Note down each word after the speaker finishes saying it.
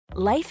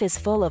Life is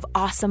full of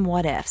awesome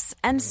what-ifs,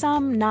 and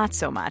some not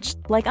so much,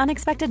 like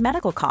unexpected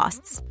medical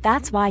costs.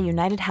 That's why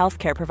United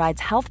Healthcare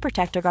provides Health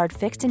Protector Guard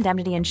fixed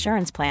indemnity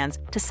insurance plans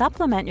to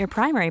supplement your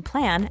primary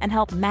plan and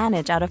help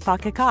manage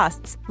out-of-pocket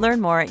costs.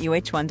 Learn more at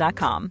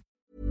uh1.com.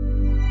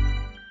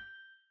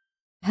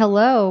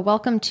 Hello,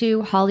 welcome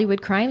to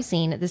Hollywood Crime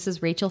Scene. This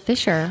is Rachel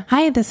Fisher.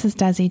 Hi, this is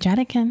Desi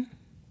Jetikin.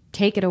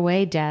 Take it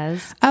away, Des.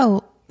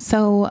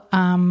 So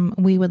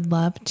we would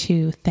love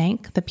to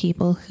thank the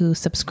people who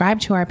subscribe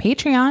to our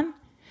Patreon.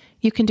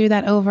 You can do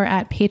that over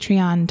at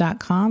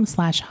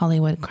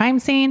patreon.com/Hollywood Crime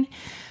Scene,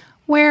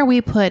 where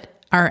we put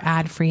our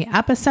ad-free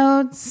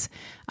episodes,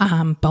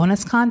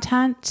 bonus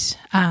content,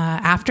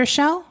 after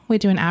show. We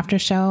do an after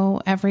show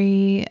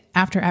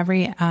after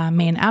every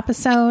main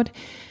episode,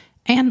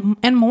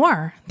 and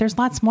more. There's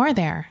lots more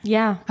there.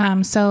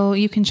 Yeah. So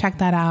you can check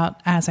that out,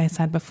 as I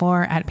said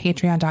before, at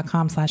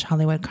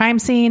patreon.com/Hollywood Crime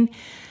Scene.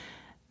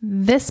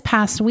 This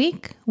past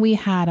week, we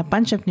had a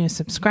bunch of new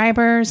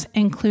subscribers,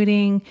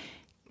 including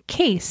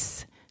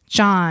Case,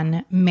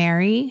 John,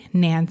 Mary,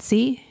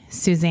 Nancy,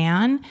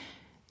 Suzanne,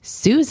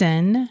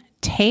 Susan,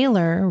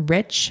 Taylor,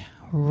 Rich,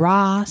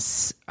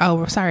 Ross,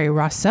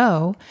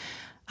 Rousseau,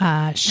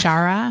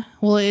 Shara.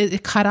 Well,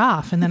 it cut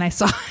off, and then I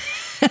saw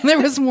there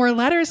was more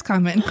letters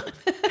coming.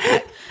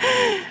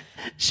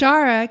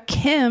 Shara,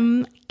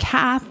 Kim,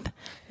 Kath,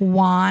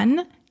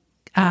 Juan,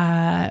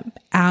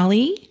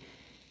 Allie,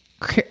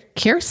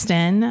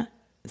 Kirsten,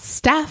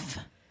 Steph,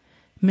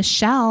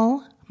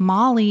 Michelle,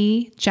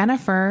 Molly,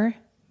 Jennifer,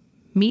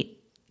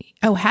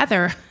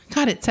 Heather.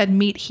 God, it said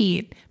Meat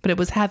Heat, but it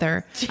was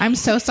Heather. I'm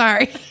so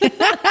sorry.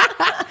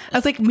 I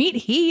was like, Meat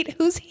Heat?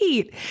 Who's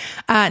Heat?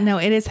 No,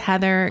 it is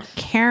Heather,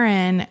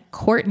 Karen,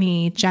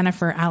 Courtney,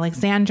 Jennifer,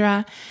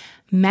 Alexandra,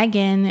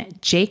 Megan,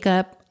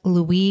 Jacob,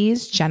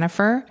 Louise,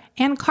 Jennifer,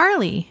 and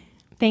Carly.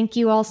 Thank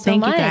you all so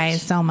much. Thank you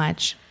guys so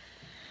much.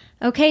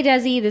 Okay,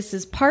 Desi, this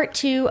is part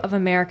 2 of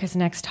America's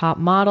Next Top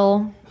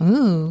Model.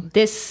 Ooh.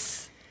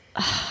 There's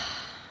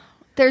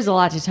a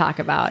lot to talk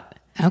about.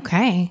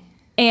 Okay.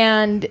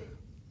 And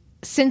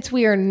since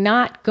we are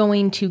not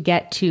going to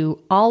get to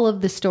all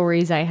of the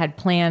stories I had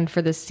planned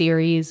for this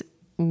series,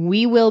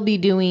 we will be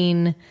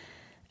doing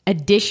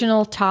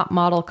additional top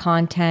model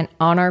content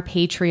on our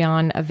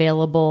Patreon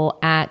available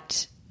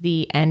at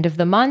the end of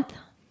the month.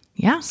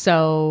 Yeah.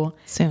 So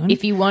soon.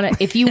 If you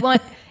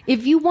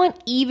want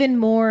even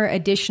more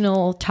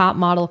additional top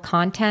model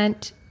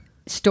content,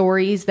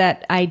 stories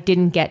that I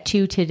didn't get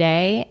to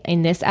today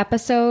in this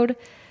episode,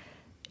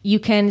 you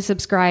can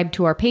subscribe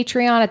to our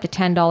Patreon at the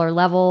 $10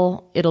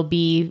 level.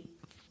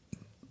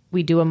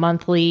 We do a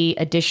monthly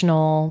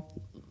additional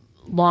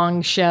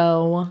long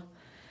show.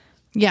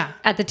 Yeah.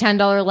 At the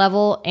 $10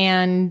 level.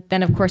 And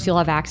then, of course, you'll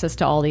have access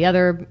to all the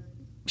other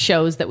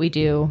shows that we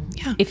do.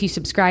 Yeah. If you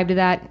subscribe to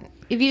that.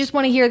 If you just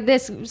want to hear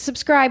this,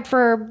 subscribe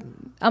for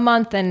a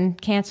month and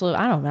cancel it.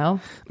 I don't know.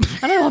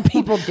 I don't know what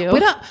people do.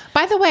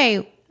 By the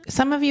way,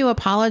 some of you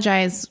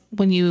apologize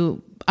when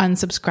you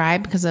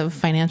unsubscribe because of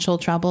financial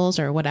troubles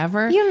or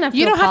whatever. You don't have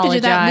to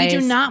do that. We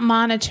do not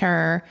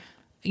monitor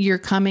your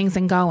comings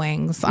and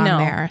goings on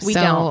there. We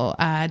don't.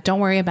 Don't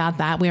worry about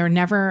that. We are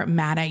never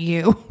mad at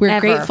you. We're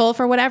grateful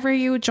for whatever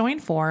you join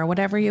for,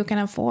 whatever you can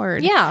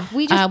afford. Yeah.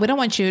 We don't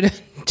want you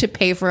to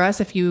pay for us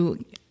if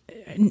you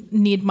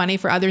need money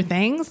for other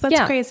things.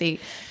 That's crazy.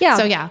 Yeah.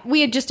 So yeah,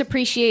 we just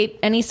appreciate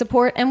any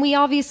support, and we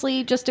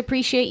obviously just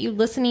appreciate you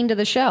listening to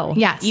the show.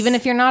 Yes. Even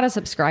if you're not a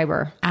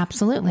subscriber.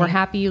 Absolutely. We're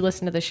happy you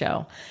listen to the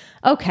show.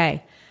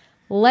 Okay.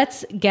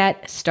 Let's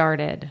get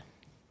started.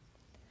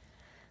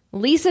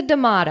 Lisa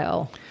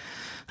D'Amato.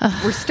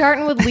 We're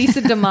starting with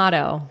Lisa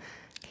D'Amato.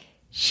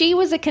 She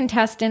was a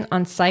contestant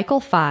on Cycle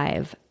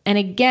 5 and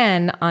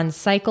again on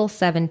Cycle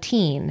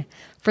 17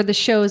 for the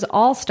show's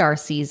All-Star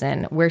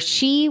season, where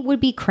she would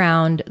be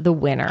crowned the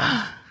winner.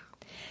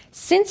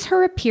 Since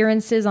her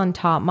appearances on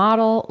Top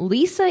Model,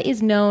 Lisa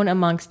is known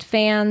amongst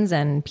fans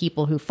and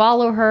people who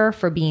follow her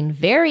for being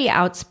very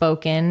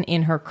outspoken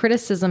in her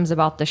criticisms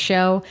about the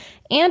show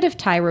and of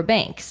Tyra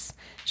Banks.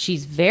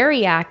 She's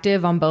very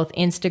active on both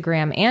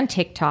Instagram and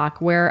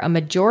TikTok, where a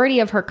majority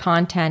of her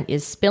content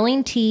is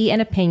spilling tea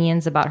and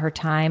opinions about her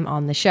time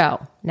on the show.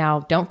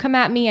 Now, don't come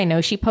at me. I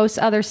know she posts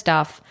other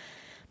stuff.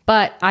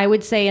 But I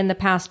would say in the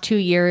past 2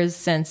 years,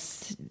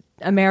 since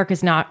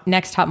America's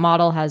Next Top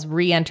Model has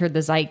re-entered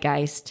the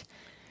zeitgeist,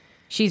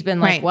 she's been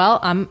like, well,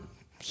 I'm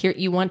here.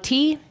 You want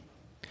tea?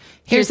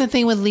 Here's the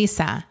thing with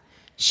Lisa.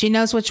 She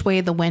knows which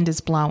way the wind is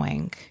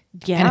blowing.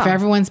 Yeah. And if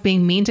everyone's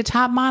being mean to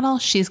Top Model,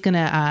 she's going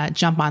to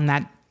jump on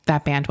that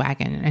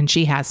bandwagon, and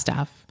she has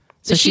stuff.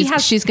 So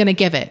she's going to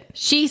give it.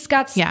 She's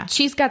got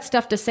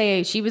stuff to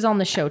say. She was on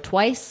the show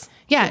twice.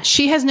 Yeah.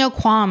 She has no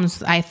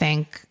qualms, I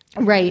think.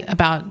 Right.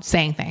 About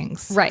saying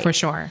things. Right. For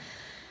sure.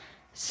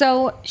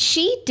 So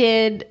she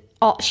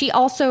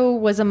also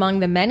was among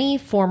the many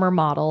former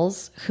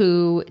models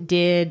who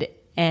did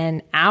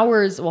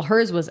hers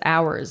was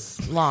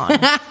hours long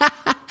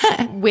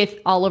with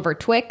Oliver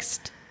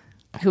Twixt,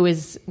 who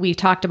we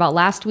talked about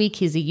last week.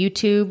 He's a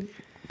YouTube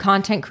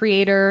content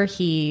creator.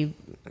 He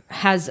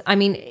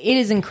it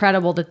is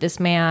incredible that this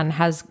man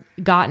has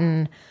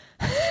gotten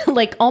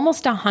like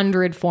almost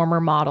 100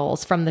 former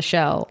models from the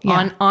show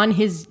on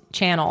his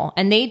channel.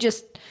 And they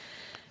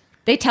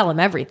tell him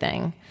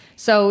everything.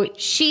 So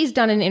she's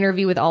done an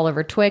interview with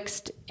Oliver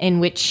Twixt in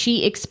which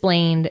she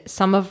explained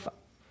some of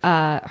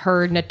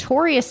her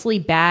notoriously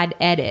bad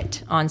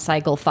edit on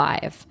Cycle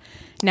 5.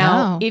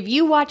 Now, if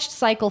you watched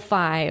Cycle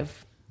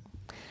 5,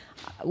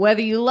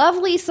 whether you love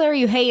Lisa or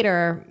you hate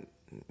her,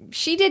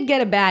 she did get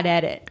a bad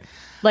edit.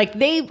 Like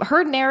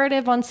her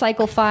narrative on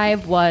Cycle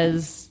 5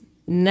 was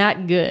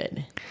not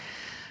good.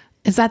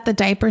 Is that the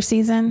diaper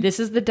season? This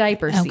is the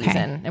diaper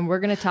season, and we're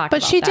going to talk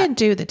about that. But she did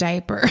do the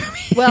diaper.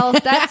 Well,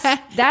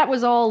 that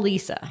was all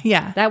Lisa.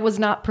 Yeah. That was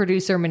not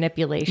producer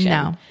manipulation.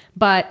 No.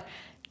 But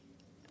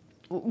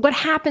what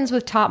happens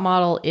with Top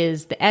Model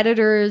is the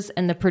editors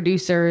and the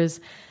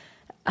producers,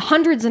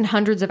 hundreds and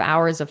hundreds of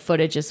hours of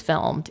footage is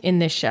filmed in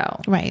this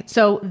show. Right.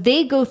 So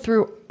they go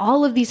through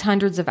all of these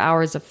hundreds of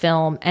hours of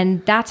film,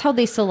 and that's how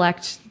they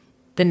select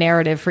the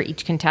narrative for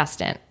each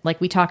contestant.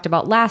 Like we talked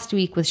about last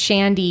week with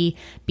Shandy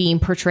being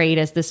portrayed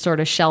as this sort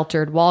of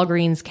sheltered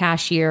Walgreens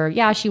cashier.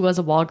 Yeah, she was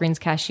a Walgreens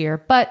cashier,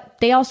 but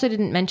they also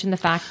didn't mention the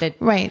fact that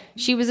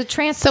she was a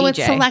trans So DJ.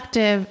 it's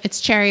selective,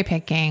 it's cherry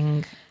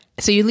picking.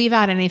 So you leave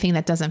out anything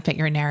that doesn't fit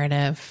your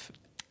narrative.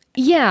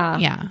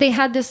 Yeah. They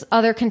had this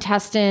other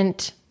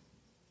contestant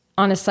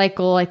on a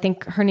cycle. I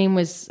think her name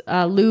was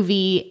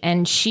Luvi,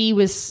 and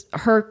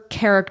her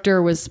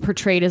character was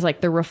portrayed as like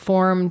the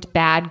reformed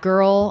bad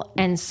girl.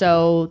 And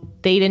so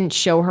they didn't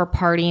show her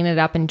partying it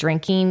up and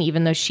drinking,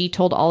 even though she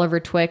told Oliver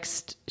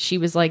Twixt, she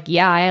was like,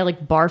 yeah, I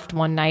like barfed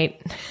one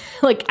night,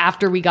 like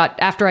after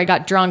I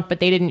got drunk, but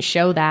they didn't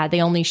show that.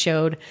 They only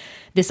showed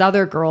this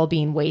other girl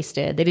being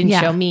wasted. They didn't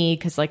show me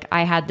because like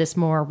I had this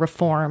more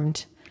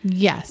reformed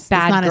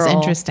bad not girl as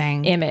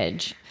interesting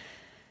image.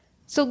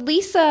 So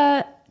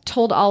Lisa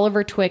told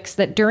Oliver Twixt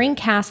that during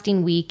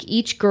casting week,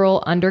 each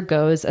girl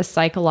undergoes a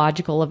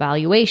psychological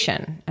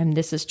evaluation. And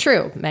this is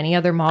true. Many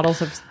other models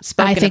have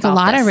spoken about this. I think a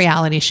lot of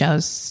reality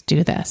shows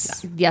do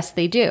this. Yes,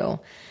 they do.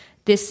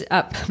 This,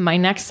 my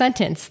next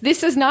sentence,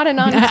 this is not an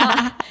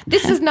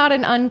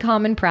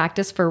uncommon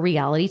practice for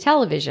reality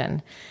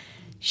television.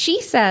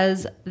 She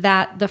says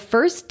that the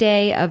first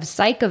day of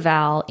psych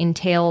eval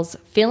entails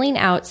filling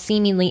out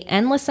seemingly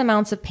endless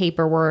amounts of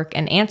paperwork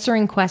and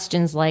answering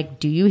questions like,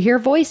 do you hear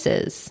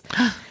voices?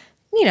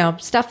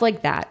 Stuff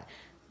like that.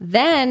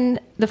 Then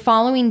the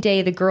following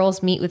day, the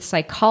girls meet with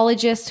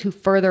psychologists who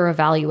further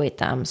evaluate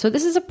them. So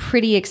this is a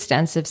pretty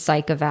extensive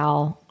psych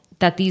eval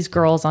that these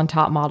girls on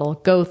Top Model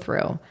go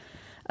through.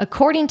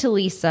 According to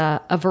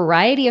Lisa, a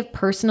variety of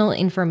personal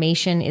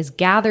information is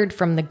gathered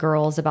from the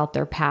girls about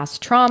their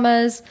past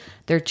traumas,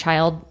 their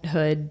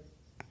childhood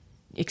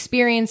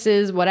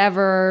experiences,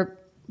 whatever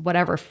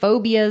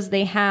phobias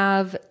they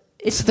have.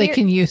 So they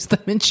can use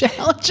them in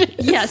challenges.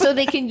 Yeah, so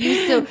they can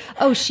use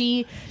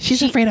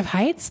she's afraid of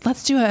heights.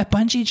 Let's do a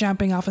bungee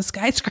jumping off a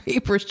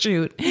skyscraper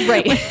shoot.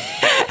 Right.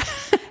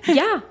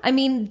 Yeah, I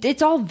mean,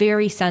 it's all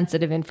very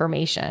sensitive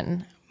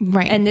information.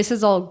 Right. And this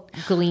is all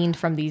gleaned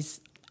from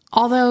these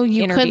Although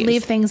you interviews. could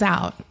leave things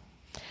out,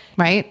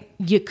 right?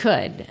 You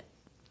could.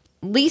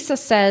 Lisa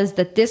says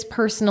that this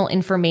personal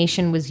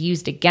information was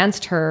used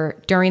against her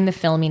during the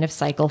filming of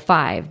Cycle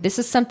 5. This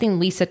is something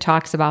Lisa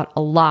talks about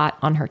a lot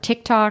on her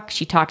TikTok.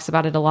 She talks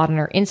about it a lot on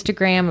her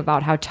Instagram,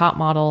 about how Top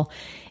Model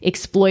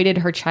exploited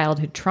her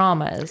childhood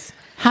traumas.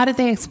 How did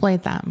they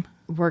exploit them?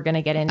 We're going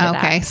to get into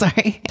that. Okay,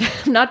 sorry.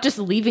 I'm not just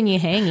leaving you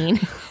hanging.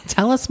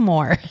 Tell us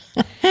more.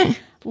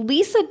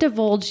 Lisa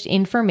divulged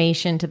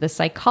information to the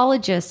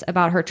psychologist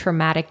about her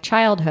traumatic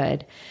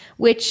childhood,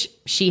 which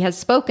she has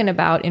spoken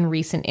about in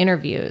recent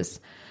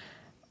interviews.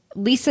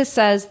 Lisa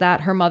says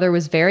that her mother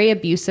was very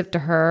abusive to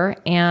her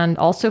and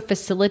also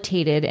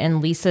facilitated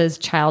in Lisa's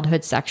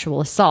childhood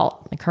sexual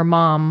assault. Like her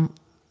mom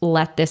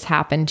let this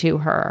happen to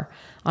her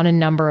on a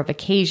number of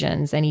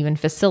occasions and even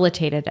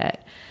facilitated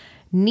it.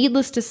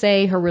 Needless to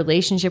say, her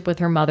relationship with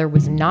her mother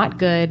was not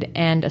good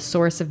and a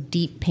source of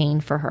deep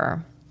pain for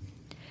her.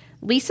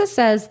 Lisa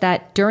says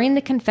that during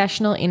the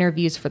confessional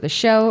interviews for the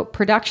show,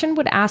 production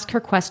would ask her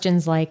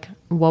questions like,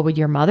 what would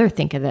your mother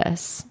think of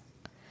this?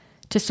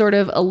 To sort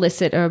of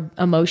elicit an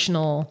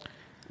emotional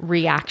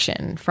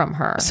reaction from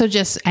her. So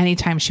just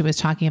anytime she was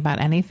talking about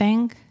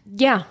anything?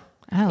 Yeah.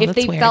 Oh, if that's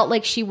they weird. felt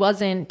like she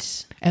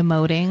wasn't...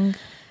 Emoting?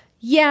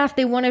 Yeah, if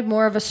they wanted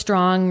more of a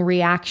strong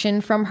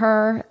reaction from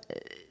her,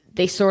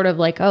 they sort of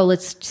like, oh,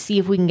 let's see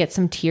if we can get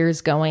some tears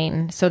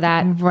going so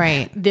that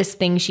this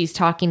thing she's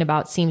talking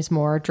about seems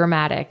more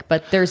dramatic.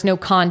 But there's no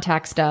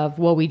context of,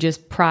 well, we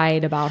just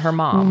pried about her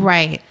mom.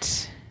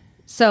 Right.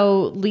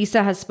 So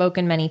Lisa has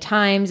spoken many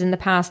times in the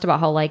past about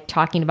how like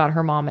talking about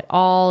her mom at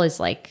all is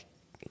like,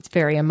 it's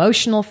very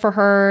emotional for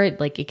her.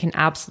 Like it can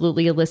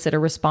absolutely elicit a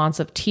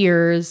response of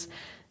tears.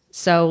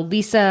 So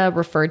Lisa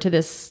referred to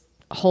this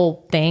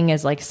whole thing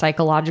as like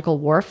psychological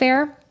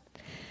warfare.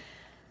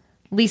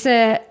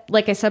 Lisa,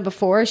 like I said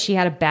before, she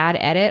had a bad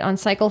edit on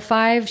Cycle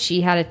 5.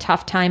 She had a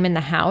tough time in the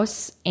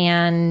house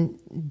and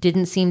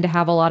didn't seem to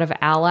have a lot of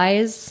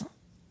allies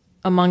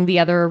among the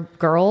other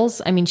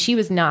girls, I mean, she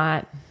was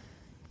not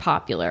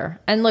popular.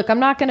 And look, I'm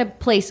not going to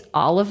place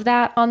all of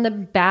that on the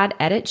bad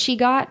edit she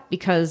got,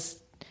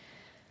 because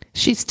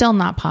she's still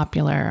not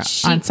popular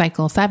on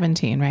Cycle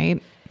 17,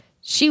 right?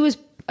 She was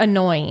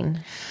annoying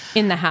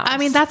in the house. I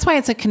mean, that's why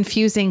it's a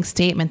confusing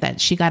statement that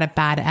she got a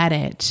bad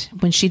edit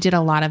when she did a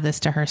lot of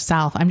this to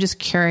herself. I'm just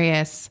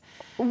curious.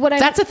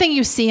 That's the thing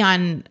you see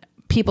on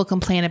people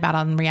complain about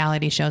on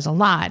reality shows a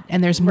lot.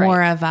 And there's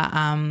more of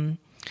a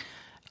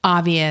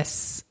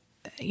obvious,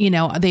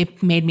 they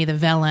made me the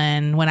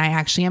villain when I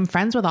actually am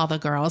friends with all the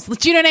girls.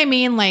 Do you know what I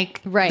mean?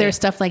 Like, there's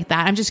stuff like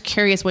that. I'm just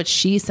curious what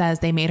she says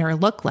they made her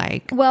look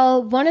like.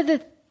 Well, one of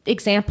the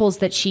examples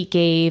that she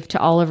gave to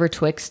Oliver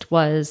Twixt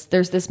was,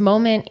 there's this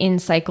moment in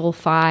Cycle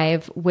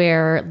 5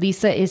 where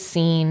Lisa is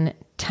seen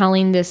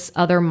telling this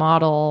other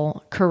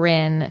model,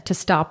 Corinne, to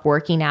stop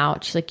working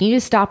out. She's like, you need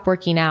to stop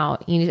working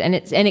out. And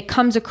it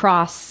comes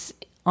across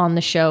on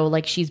the show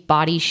like she's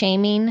body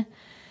shaming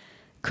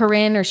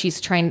Corinne, or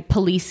she's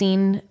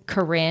policing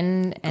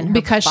Corinne and her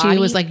because body. She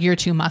was like, you're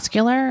too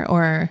muscular,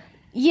 or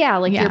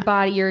your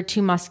body, you're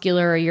too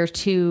muscular, or you're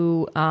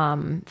too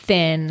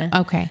thin.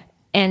 Okay.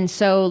 And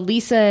so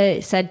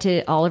Lisa said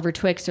to Oliver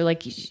Twixt, they're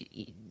like,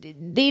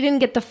 they didn't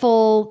get the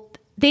full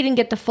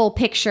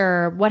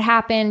picture. What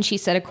happened? She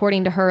said,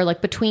 according to her,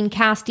 like between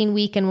casting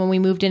week and when we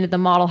moved into the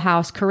model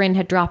house, Corinne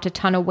had dropped a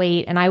ton of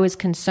weight and I was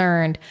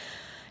concerned.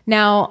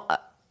 Now,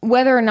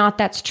 whether or not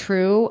that's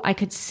true, I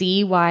could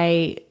see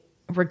why,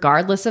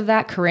 regardless of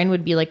that, Corinne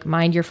would be like,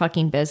 mind your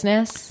fucking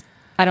business.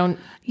 You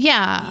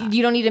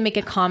don't need to make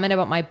a comment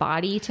about my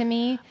body to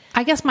me.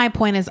 I guess my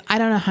point is, I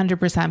don't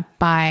 100%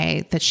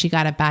 buy that she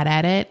got a bad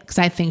edit, because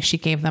I think she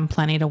gave them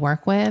plenty to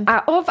work with.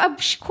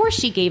 Of course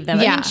she gave them.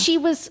 Yeah. I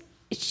mean,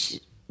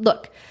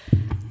 look,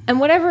 and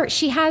whatever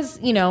she has,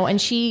 and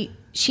she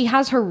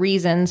has her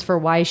reasons for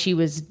why she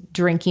was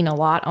drinking a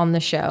lot on the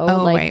show.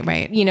 Oh, right.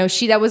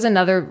 That was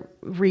another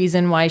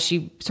reason why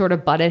she sort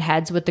of butted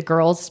heads with the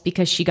girls,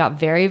 because she got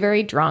very,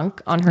 very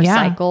drunk on her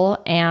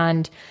cycle,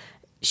 and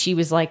she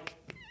was like,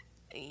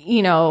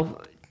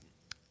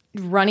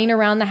 running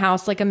around the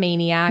house like a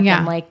maniac.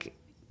 And like,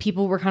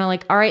 people were kind of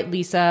like, all right,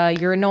 Lisa,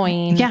 you're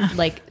annoying. Yeah.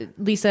 Like,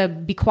 Lisa,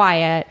 be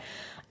quiet.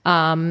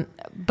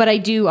 But I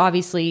do,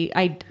 obviously,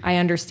 I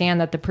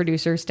understand that the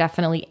producers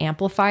definitely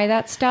amplify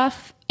that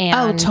stuff.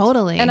 And,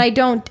 totally. And I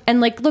don't,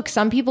 and like, look,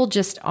 some people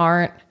just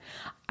aren't,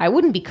 I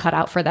wouldn't be cut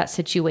out for that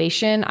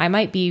situation. I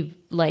might be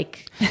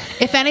like,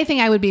 if anything,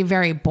 I would be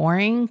very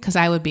boring, because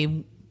I would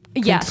be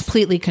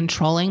completely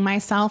controlling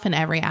myself in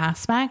every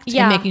aspect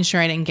and making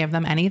sure I didn't give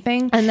them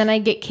anything. And then I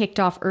get kicked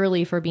off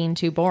early for being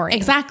too boring.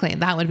 Exactly.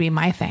 That would be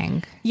my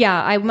thing.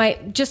 Yeah, I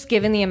might, just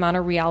given the amount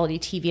of reality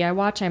TV I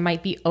watch, I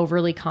might be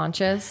overly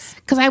conscious.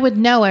 Because I would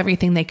know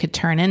everything they could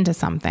turn into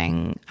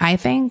something, I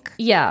think.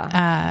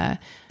 Yeah.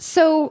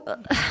 So,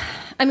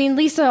 I mean,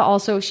 Lisa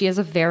also, she has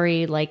a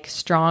very like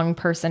strong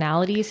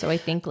personality. So I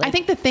think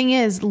the thing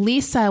is,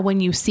 Lisa, when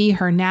you see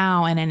her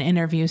now and in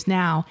interviews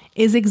now,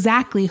 is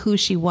exactly who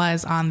she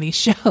was on these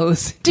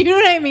shows. Do you know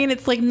what I mean?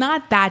 It's like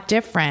not that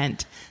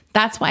different.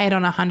 That's why I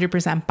don't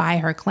 100% buy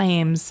her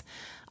claims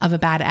of a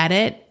bad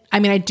edit. I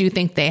mean, I do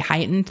think they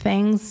heightened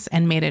things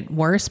and made it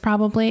worse,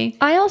 probably.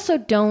 I also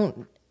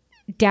don't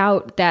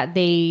doubt that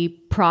they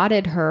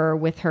prodded her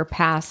with her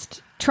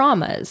past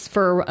traumas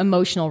for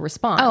emotional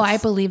response. Oh, I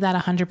believe that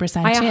 100% too.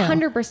 I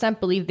 100%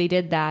 believe they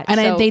did that. And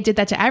they did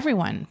that to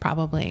everyone,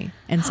 probably,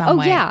 in some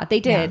way. Oh, yeah,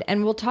 they did. Yeah.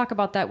 And we'll talk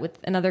about that with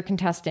another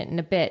contestant in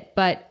a bit.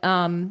 But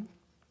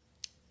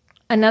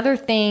another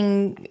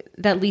thing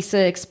that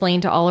Lisa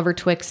explained to Oliver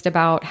Twixt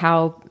about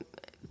how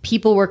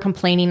people were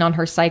complaining on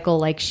her cycle,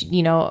 like,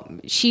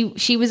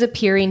 she was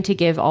appearing to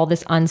give all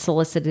this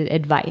unsolicited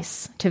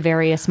advice to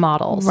various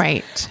models,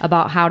 right,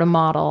 about how to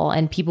model,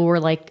 and people were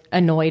like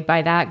annoyed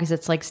by that, because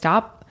it's like,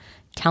 stop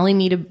telling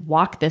me to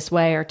walk this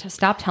way, or to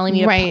stop telling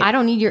me to, I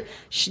don't need your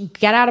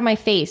get out of my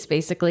face,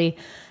 basically.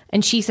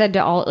 And she said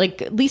to all,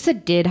 like, Lisa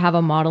did have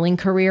a modeling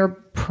career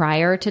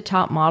prior to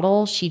Top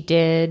Model. She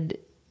did,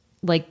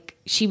 like,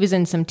 she was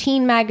in some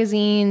teen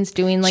magazines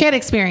doing, like, she had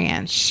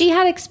experience. She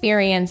had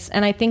experience.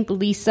 And I think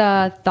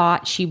Lisa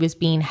thought she was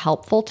being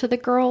helpful to the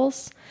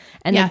girls,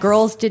 and the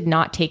girls did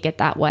not take it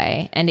that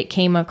way. And it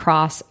came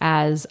across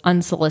as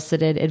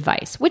unsolicited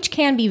advice, which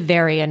can be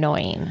very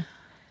annoying.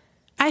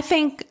 I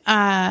think,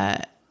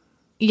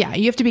 you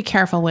have to be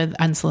careful with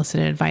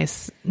unsolicited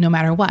advice no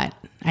matter what,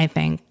 I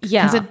think.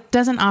 Yeah. Because it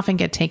doesn't often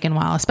get taken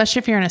well, especially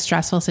if you're in a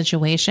stressful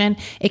situation.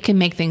 It can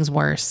make things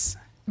worse.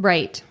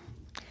 Right.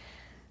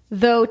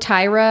 Though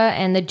Tyra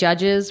and the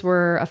judges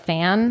were a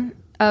fan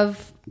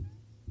of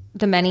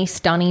the many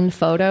stunning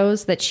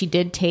photos that she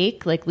did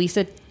take, like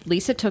Lisa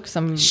took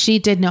some... She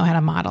did know how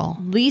to model.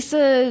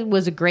 Lisa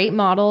was a great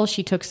model.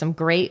 She took some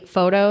great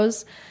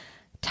photos.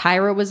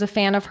 Tyra was a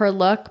fan of her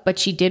look, but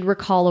she did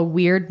recall a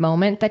weird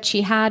moment that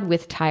she had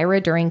with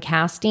Tyra during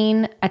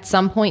casting. At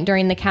some point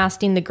during the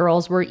casting, the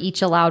girls were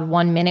each allowed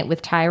 1 minute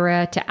with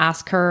Tyra to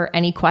ask her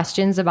any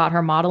questions about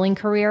her modeling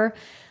career.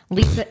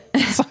 Lisa...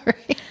 Sorry.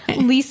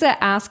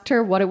 Lisa asked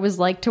her what it was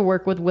like to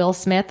work with Will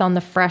Smith on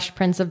The Fresh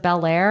Prince of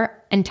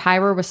Bel-Air, and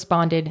Tyra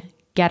responded,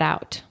 "Get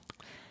out."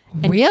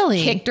 And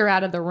really? kicked her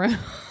out of the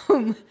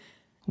room.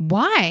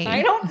 Why?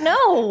 I don't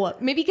know.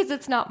 Maybe because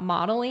it's not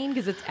modeling,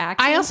 because it's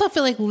acting. I also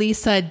feel like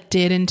Lisa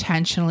did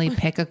intentionally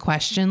pick a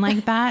question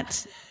like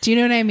that. Do you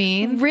know what I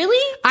mean?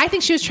 Really? I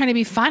think she was trying to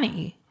be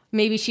funny.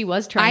 Maybe she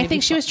was trying I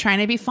think she was trying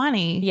to be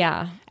funny.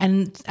 Yeah.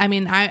 And I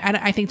mean,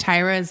 I think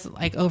Tyra is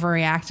like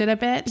overreacted a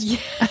bit,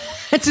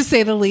 to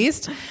say the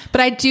least.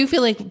 But I do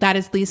feel like that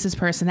is Lisa's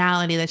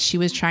personality, that she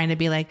was trying to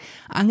be like,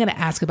 I'm going to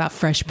ask about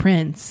Fresh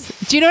Prince.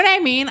 Do you know what I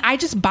mean? I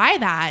just buy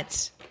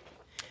that.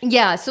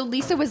 Yeah. So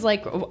Lisa was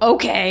like,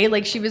 okay.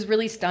 Like, she was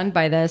really stunned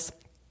by this.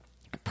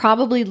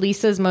 Probably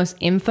Lisa's most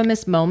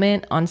infamous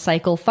moment on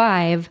Cycle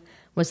 5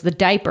 was the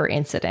diaper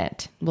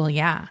incident. Well,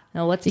 yeah.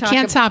 Now let's You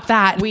can't top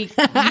that.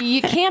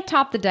 You can't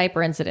top the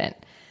diaper incident.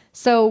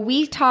 So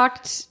we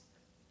talked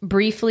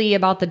briefly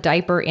about the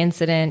diaper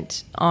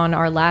incident on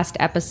our last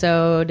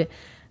episode.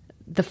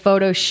 The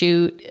photo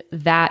shoot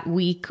that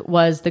week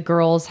was the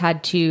girls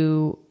had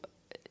to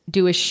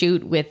do a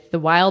shoot with the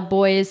Wild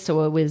Boys.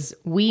 So it was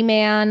Wee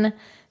Man,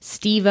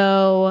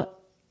 Steve-O,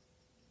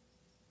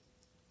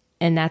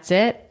 and that's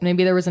it.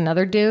 Maybe there was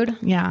another dude.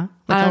 Yeah.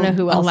 I don't know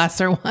who else. A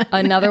lesser one.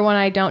 Another one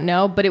I don't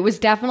know, but it was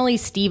definitely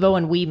Steve-O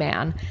and Wee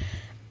Man.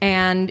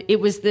 And it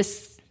was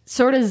this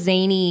sort of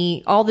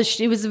zany,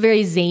 it was a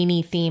very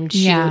zany themed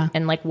shoot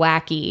and like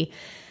wacky.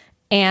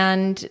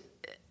 And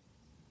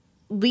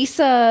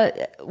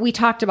Lisa, we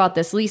talked about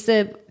this.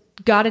 Lisa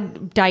got a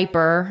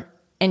diaper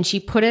and she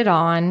put it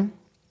on.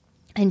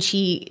 And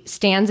she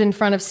stands in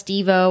front of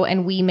Steve-O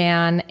and Wee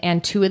Man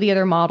and two of the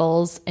other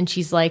models. And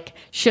she's like,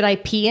 should I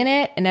pee in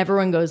it? And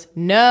everyone goes,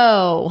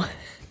 no.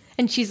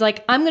 And she's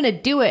like, I'm going to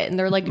do it. And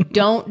they're like,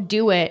 don't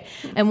do it.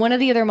 And one of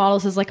the other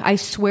models is like, I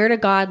swear to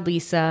God,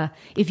 Lisa,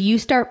 if you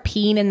start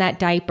peeing in that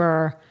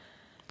diaper,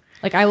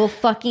 like, I will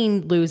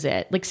fucking lose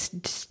it. Like,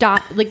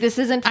 stop. Like, this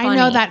isn't funny. I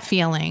know that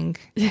feeling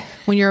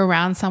when you're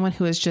around someone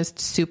who is just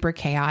super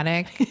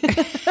chaotic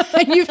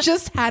and you've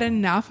just had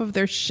enough of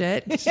their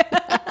shit.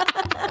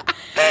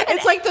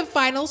 It's like the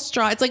final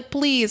straw. It's like,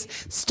 please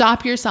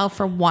stop yourself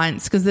for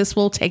once, because this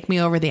will take me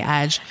over the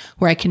edge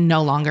where I can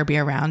no longer be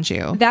around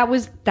you. That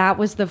was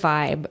the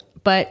vibe.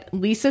 But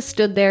Lisa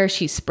stood there,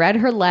 she spread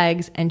her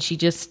legs, and she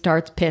just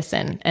starts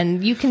pissing.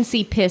 And you can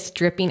see piss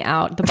dripping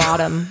out the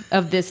bottom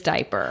of this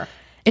diaper.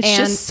 It's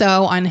just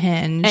so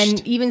unhinged.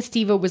 And even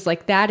Steve-O was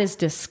like, that is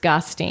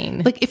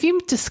disgusting. Like, if you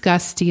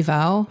discuss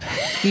Steve-O,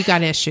 you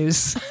got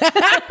issues.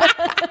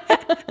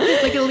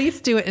 Like, at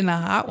least do it in a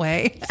hot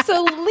way.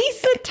 So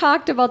Lisa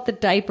talked about the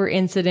diaper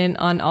incident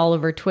on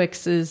Oliver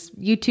Twix's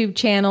YouTube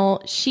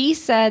channel. She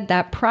said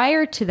that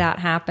prior to that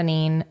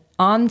happening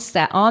on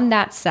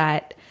that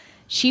set,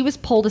 she was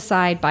pulled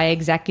aside by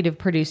executive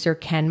producer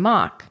Ken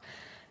Mock,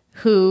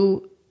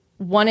 who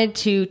wanted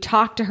to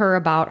talk to her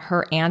about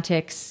her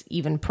antics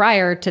even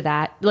prior to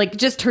that, like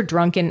just her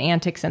drunken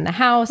antics in the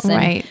house. And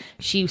right.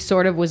 She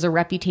sort of was a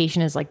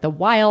reputation as like the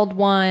wild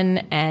one.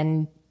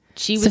 And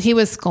she was... So he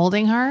was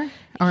scolding her?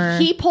 Or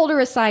he pulled her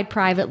aside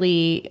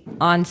privately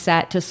on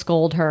set to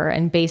scold her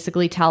and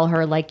basically tell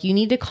her, like, you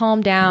need to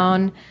calm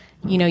down.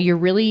 You know, you're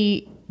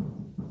really...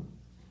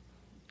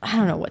 I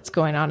don't know what's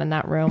going on in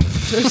that room.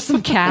 There's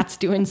some cats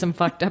doing some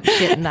fucked up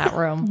shit in that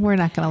room. We're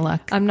not going to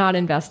look. I'm not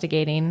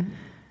investigating.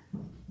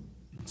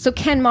 So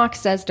Ken Mock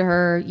says to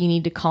her, you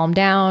need to calm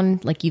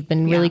down. Like, you've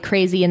been really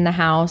crazy in the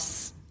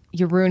house.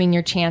 You're ruining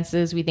your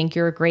chances. We think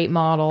you're a great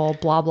model,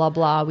 blah, blah,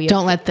 blah.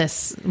 Don't let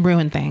this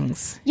ruin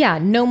things. Yeah,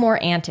 no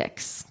more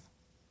antics.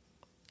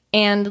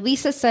 And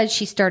Lisa said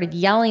she started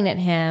yelling at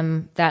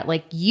him that,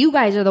 like, you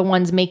guys are the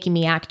ones making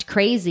me act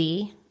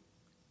crazy.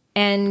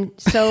 And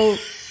so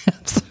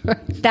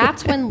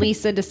that's when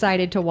Lisa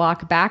decided to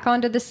walk back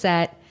onto the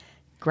set,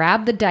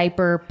 grab the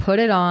diaper, put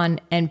it on,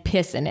 and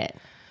piss in it.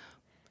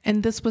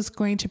 And this was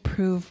going to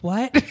prove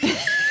what?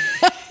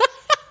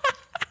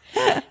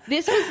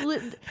 This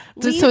was...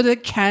 So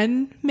did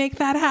Ken make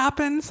that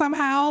happen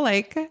somehow?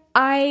 Like...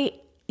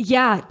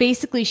 Yeah,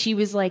 basically she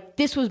was like,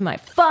 this was my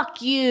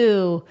fuck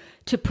you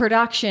to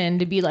production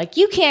to be like,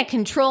 you can't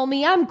control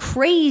me. I'm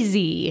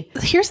crazy.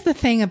 Here's the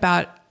thing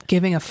about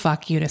giving a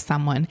fuck you to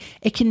someone.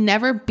 It can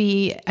never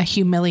be a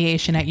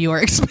humiliation at your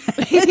expense.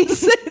 Do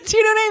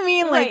you know what I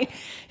mean? Right. Like,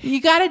 you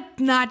got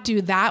to not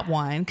do that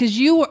one because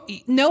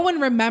no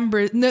one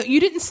remembers. No, you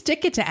didn't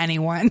stick it to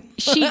anyone.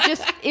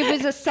 It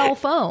was a cell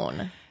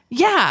phone.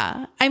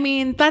 Yeah. I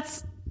mean,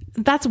 that's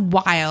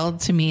wild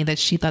to me that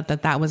she thought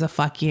that was a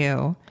fuck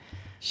you.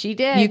 She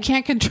did. You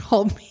can't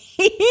control me.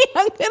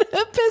 I'm going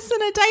to piss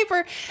in a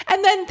diaper.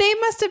 And then they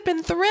must have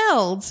been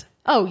thrilled.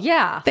 Oh,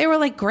 yeah. They were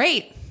like,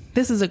 great.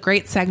 This is a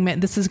great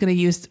segment. We're going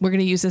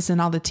to use this in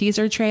all the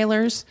teaser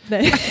trailers.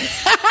 This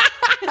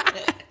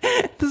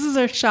is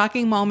a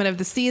shocking moment of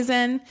the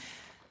season.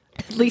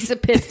 Lisa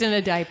pissed in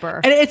a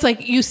diaper. And it's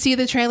like, you see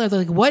the trailer, they're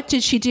like, what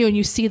did she do? And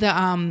you see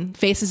the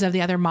faces of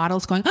the other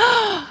models going,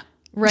 oh,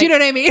 Right. Do you know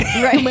what I mean?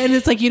 Right. And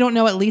it's like, you don't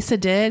know what Lisa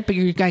did, but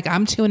you're like,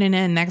 I'm tuning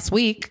in next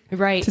week.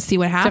 Right. To see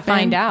what happened. To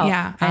find out.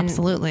 Yeah, And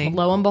absolutely.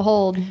 lo and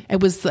behold. It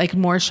was like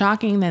more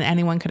shocking than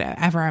anyone could have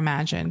ever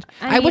imagined.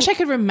 I wish I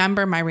could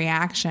remember my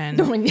reaction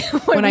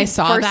when I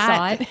saw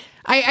that. Saw it.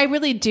 I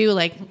really do,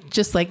 like,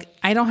 just like,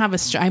 I don't have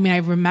I mean, I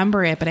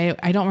remember it, but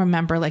I don't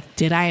remember, like,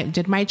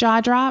 did my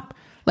jaw drop?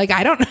 Like,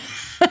 I don't know.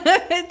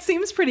 It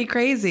seems pretty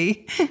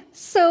crazy.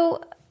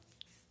 So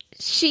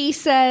she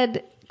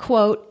said,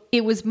 quote,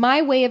 "It was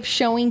my way of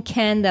showing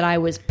Ken that I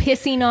was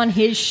pissing on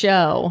his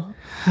show."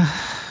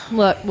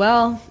 Look,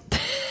 well,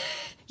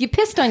 you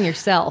pissed on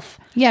yourself.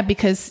 Yeah,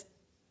 because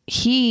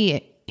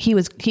he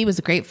was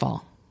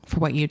grateful for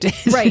what you did.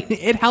 Right.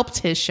 It helped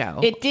his show.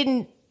 It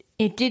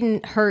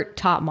didn't hurt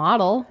Top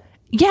Model.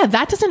 Yeah,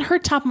 that doesn't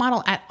hurt Top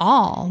Model at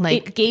all.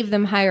 Like, It gave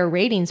them higher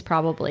ratings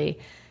probably.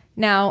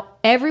 Now,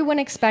 everyone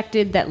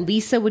expected that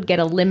Lisa would get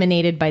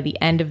eliminated by the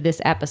end of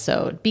this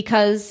episode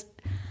because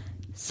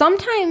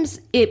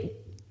sometimes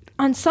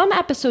on some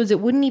episodes,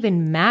 it wouldn't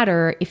even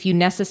matter if you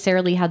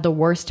necessarily had the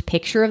worst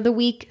picture of the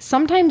week.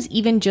 Sometimes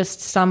even just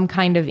some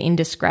kind of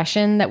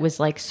indiscretion that was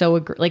like so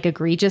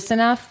egregious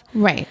enough,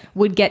 right,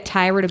 would get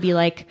Tyra to be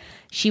like,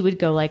 she would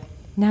go like,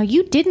 "Now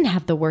you didn't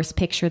have the worst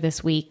picture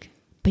this week,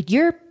 but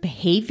your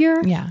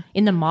behavior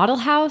in the model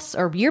house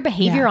or your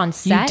behavior on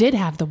set, you did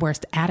have the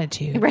worst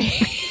attitude." Right.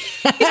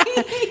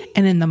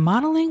 And in the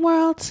modeling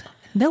world,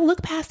 they'll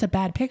look past a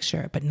bad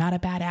picture, but not a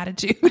bad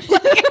attitude.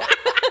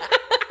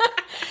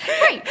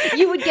 Right.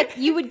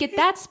 You would get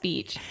that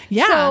speech.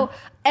 Yeah. So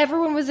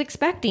everyone was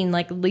expecting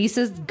like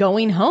Lisa's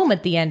going home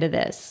at the end of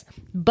this.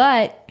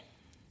 But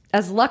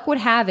as luck would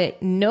have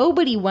it,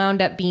 nobody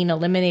wound up being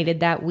eliminated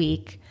that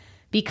week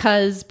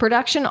because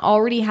production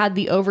already had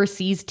the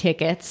overseas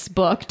tickets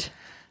booked.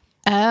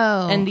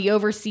 Oh. And the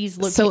overseas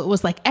So it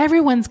was like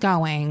everyone's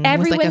going. It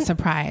was like a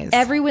surprise.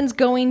 Everyone's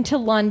going to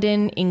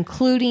London,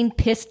 including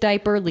piss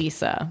diaper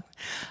Lisa.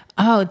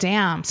 Oh,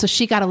 damn. So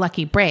she got a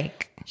lucky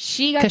break.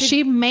 Because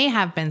she may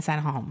have been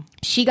sent home.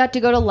 She got to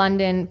go to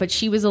London, but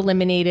she was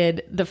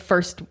eliminated the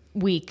first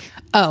week.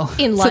 Oh,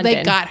 in London. So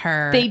they got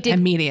her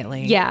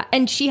immediately. Yeah.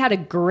 And she had a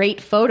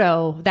great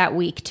photo that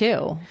week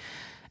too.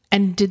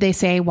 And did they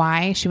say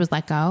why she was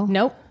let go?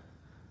 Nope.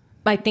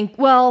 I think,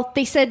 well,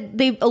 they said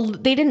they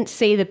didn't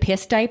say the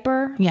piss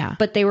diaper. Yeah.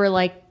 But they were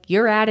like,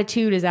 your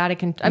attitude is out of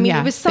control. I mean,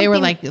 it was something. They were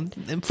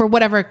like, for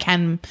whatever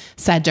Ken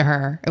said to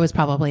her, it was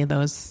probably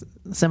those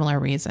similar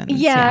reasons.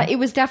 Yeah. It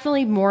was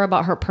definitely more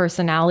about her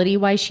personality,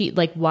 why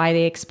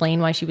they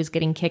explained why she was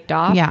getting kicked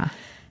off. Yeah.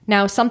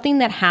 Now, something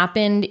that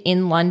happened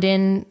in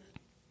London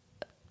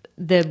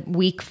the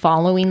week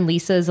following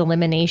Lisa's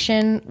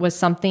elimination was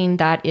something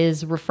that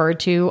is referred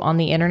to on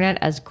the internet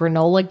as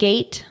Granola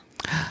Gate.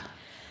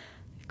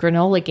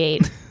 Granola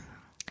Gate.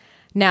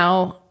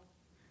 Now,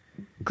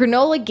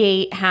 Granola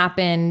Gate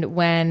happened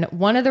when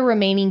one of the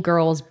remaining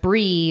girls,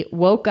 Bree,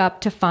 woke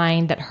up to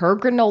find that her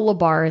granola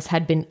bars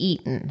had been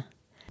eaten.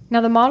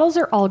 Now, the models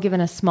are all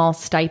given a small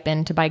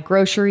stipend to buy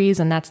groceries,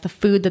 and that's the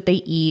food that they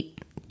eat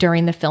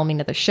during the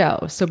filming of the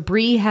show. So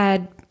Bree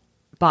had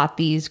bought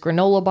these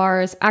granola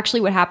bars.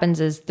 Actually, what happens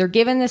is they're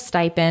given this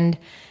stipend,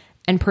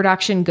 and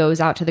production goes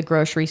out to the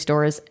grocery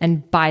stores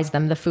and buys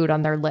them the food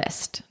on their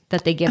list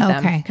that they give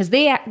them. Because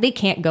they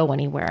can't go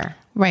anywhere.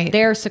 Right.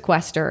 They're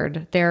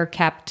sequestered. They're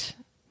kept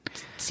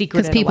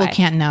secreted because people away.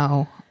 can't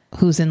know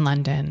who's in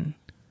London.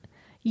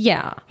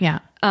 Yeah. Yeah.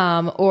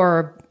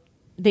 Or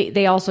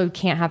they also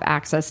can't have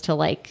access to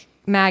like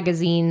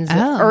magazines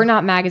Oh. or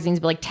not magazines,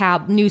 but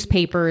like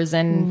newspapers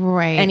and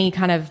Right. any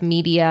kind of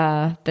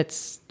media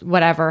that's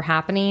whatever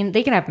happening.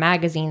 They can have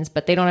magazines,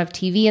 but they don't have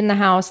TV in the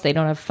house. They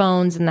don't have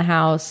phones in the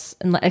house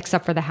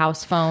except for the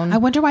house phone. I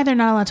wonder why they're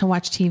not allowed to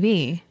watch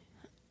TV.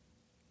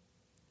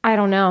 I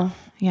don't know.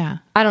 Yeah.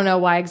 I don't know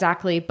why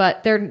exactly,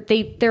 but they're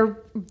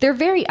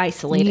very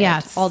isolated.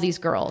 Yes. All these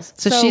girls.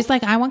 So she's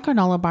like, I want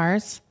granola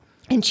bars.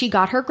 And she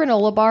got her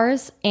granola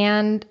bars,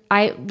 and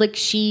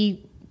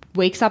she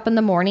wakes up in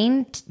the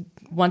morning,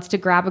 wants to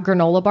grab a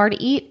granola bar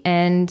to eat,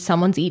 and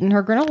someone's eating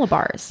her granola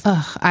bars.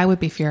 Ugh, I would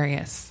be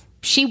furious.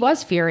 She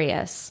was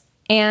furious.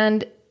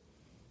 And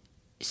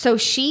so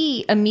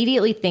she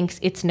immediately thinks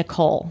it's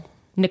Nicole.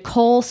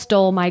 Nicole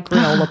stole my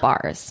granola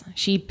bars.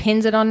 She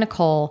pins it on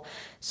Nicole.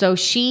 So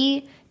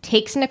she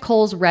takes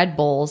Nicole's Red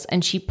Bulls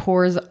and she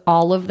pours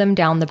all of them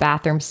down the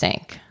bathroom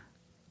sink.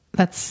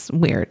 That's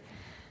weird.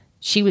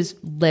 She was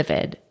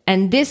livid.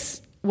 And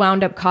this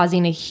wound up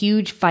causing a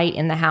huge fight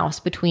in the house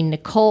between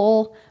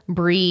Nicole,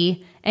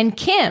 Bree, and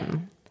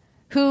Kim,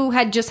 who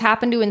had just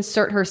happened to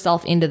insert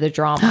herself into the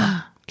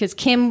drama. Because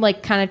Kim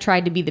kind of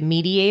tried to be the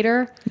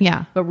mediator.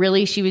 Yeah. But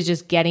really she was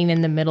just getting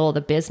in the middle of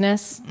the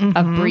business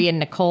of Bree and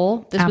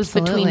Nicole. This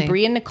Absolutely. was between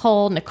Bree and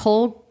Nicole.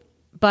 Nicole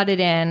butted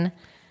in.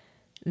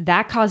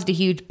 That caused a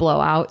huge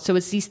blowout. So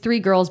it's these three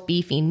girls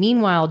beefing.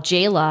 Meanwhile,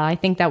 Jayla, I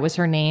think that was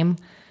her name,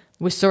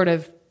 was sort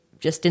of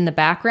just in the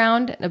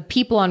background.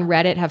 People on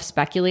Reddit have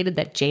speculated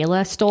that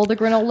Jayla stole the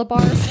granola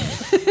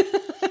bars.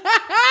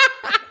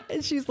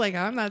 And she's like,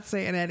 I'm not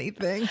saying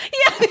anything.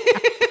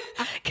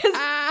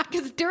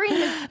 Because during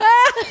the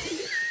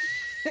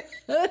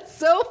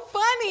so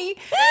funny.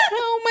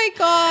 Oh my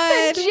God.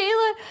 And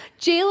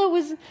Jayla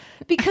was,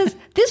 because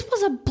this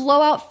was a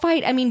blowout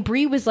fight. I mean,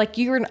 Brie was like,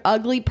 you're an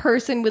ugly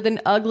person with an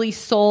ugly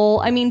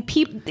soul. I mean,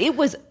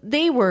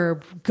 they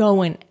were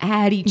going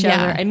at each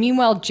other. And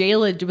meanwhile,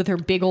 Jayla with her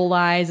big old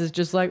eyes is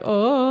just like,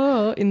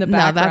 oh, in the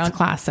background. No, that's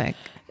classic.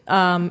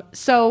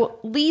 So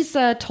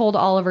Lisa told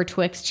Oliver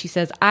Twixt, she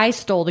says, I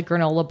stole the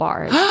granola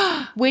bars,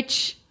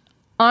 which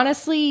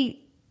honestly,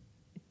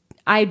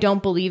 I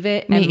don't believe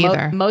it. Me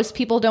either. Most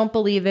people don't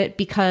believe it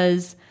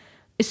because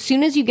as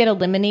soon as you get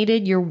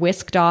eliminated, you're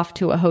whisked off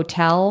to a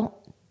hotel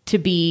to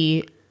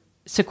be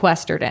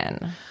sequestered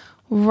in.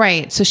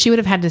 Right. So she would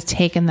have had to have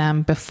taken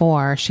them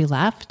before she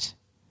left.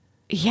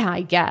 Yeah,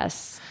 I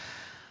guess.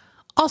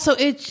 Also,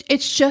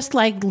 it's just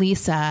like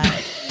Lisa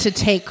to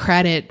take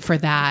credit for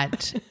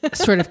that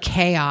sort of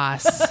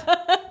chaos.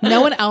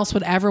 No one else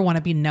would ever want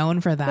to be known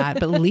for that,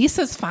 but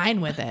Lisa's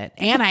fine with it.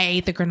 And I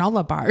ate the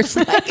granola bars.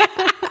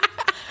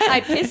 I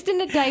pissed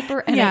in a diaper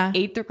and I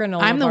ate the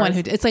granola bars. I'm the one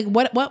who did. It's like,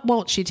 what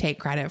won't she take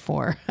credit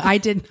for? I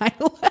did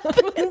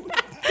 9/11.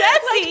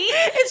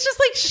 It's just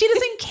like she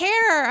doesn't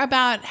care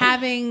about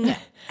having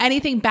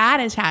anything bad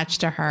attached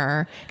to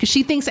her because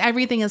she thinks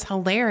everything is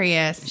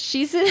hilarious.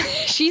 She's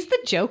the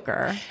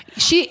Joker.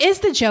 She is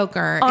the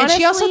Joker. Honestly, and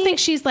she also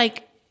thinks she's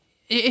like,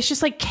 it's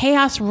just like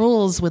chaos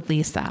rules with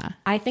Lisa.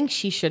 I think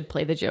she should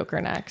play the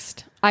Joker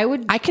next.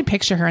 I could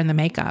picture her in the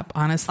makeup,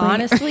 honestly.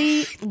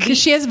 Honestly. Because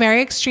she has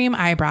very extreme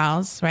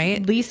eyebrows,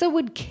 right? Lisa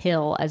would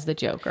kill as the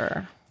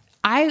Joker.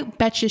 I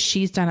bet you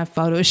she's done a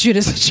photo shoot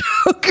as a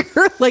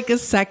Joker, like a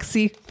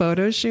sexy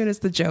photo shoot as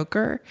the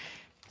Joker.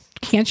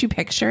 Can't you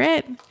picture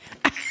it?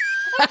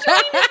 I'm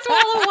trying to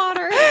swallow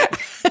water.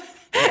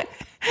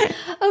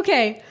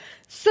 Okay,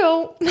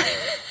 so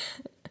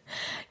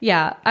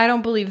yeah, I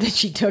don't believe that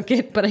she took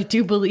it, but I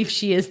do believe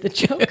she is the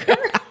Joker.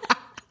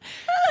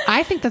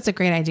 I think that's a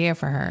great idea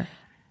for her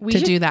to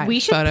do that. We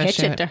should photo pitch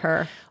shoot. it to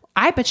her.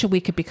 I bet you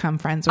we could become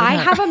friends with her. I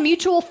have a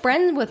mutual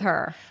friend with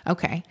her.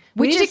 Okay.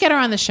 We need to get her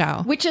on the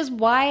show. Which is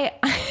why,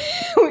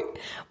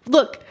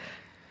 look,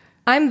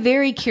 I'm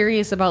very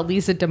curious about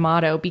Lisa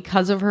D'Amato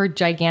because of her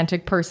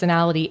gigantic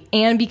personality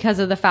and because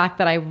of the fact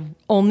that I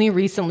only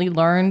recently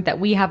learned that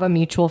we have a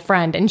mutual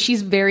friend and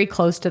she's very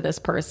close to this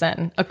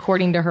person,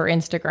 according to her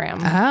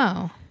Instagram.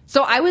 Oh.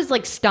 So I was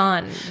like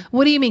stunned.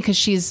 What do you mean? Because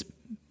she's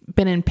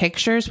been in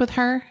pictures with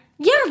her?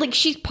 Yeah, like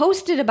she's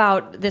posted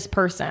about this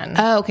person.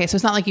 Oh, okay. So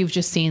it's not like you've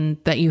just seen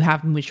that you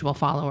have mutual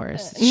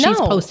followers. No. She's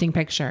posting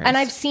pictures. And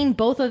I've seen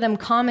both of them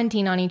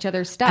commenting on each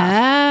other's stuff.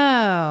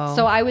 Oh.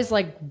 So I was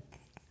like,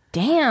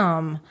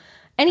 damn.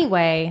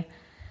 Anyway,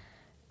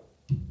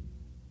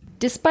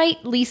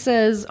 despite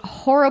Lisa's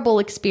horrible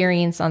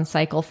experience on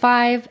Cycle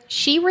 5,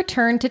 she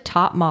returned to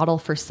top model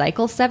for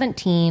Cycle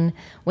 17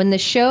 when the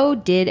show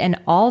did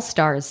an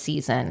All-Stars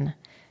season.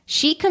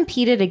 She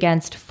competed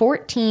against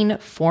 14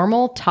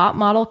 formal top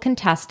model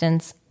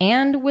contestants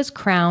and was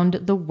crowned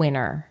the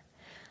winner.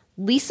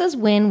 Lisa's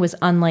win was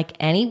unlike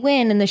any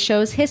win in the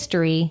show's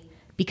history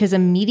because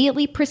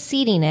immediately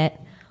preceding it,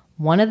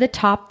 one of the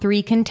top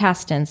 3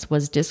 contestants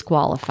was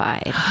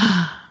disqualified.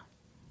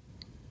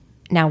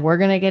 Now we're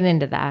going to get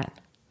into that.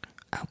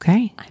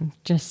 Okay. I'm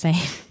just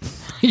saying.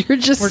 You're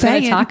just saying. We're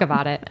going to talk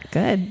about it.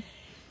 Good.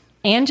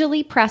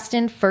 Anjali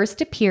Preston first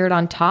appeared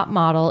on Top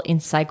Model in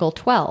Cycle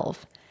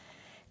 12.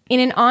 In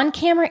an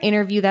on-camera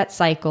interview that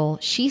cycle,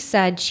 she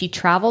said she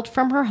traveled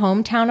from her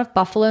hometown of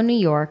Buffalo, New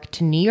York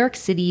to New York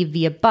City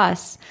via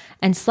bus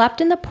and slept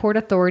in the Port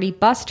Authority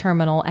bus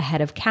terminal ahead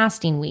of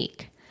casting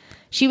week.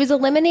 She was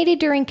eliminated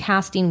during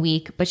casting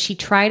week, but she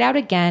tried out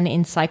again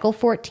in Cycle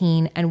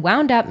 14 and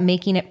wound up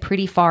making it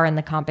pretty far in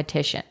the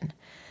competition.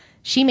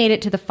 She made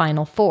it to the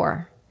Final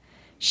 4.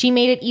 She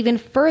made it even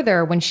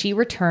further when she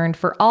returned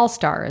for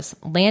All-Stars,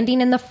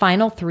 landing in the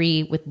Final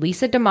 3 with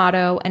Lisa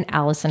D'Amato and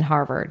Allison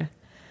Harvard.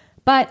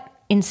 But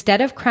instead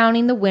of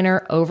crowning the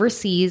winner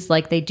overseas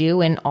like they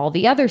do in all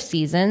the other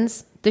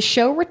seasons, the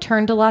show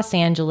returned to Los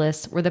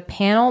Angeles where the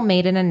panel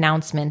made an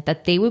announcement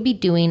that they would be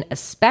doing a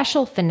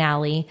special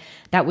finale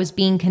that was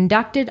being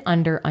conducted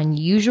under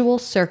unusual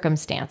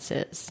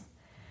circumstances.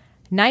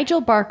 Nigel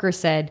Barker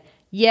said,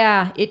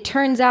 "Yeah, it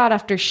turns out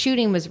after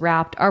shooting was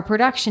wrapped, our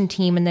production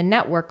team and the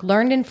network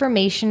learned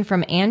information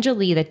from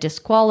Anjali that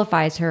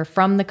disqualifies her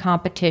from the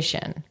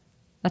competition."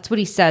 That's what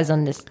he says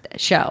on this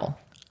show.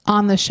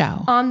 On the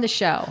show. On the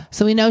show.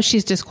 So we know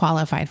she's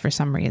disqualified for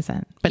some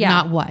reason, but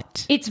not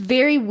what. It's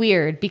very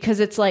weird because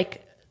it's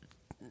like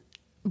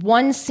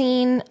one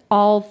scene,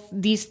 all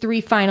these 3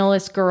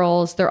 finalist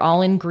girls, they're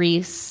all in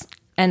Greece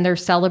and they're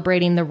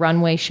celebrating the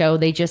runway show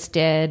they just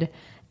did.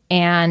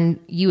 And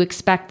you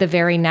expect the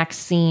very next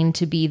scene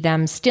to be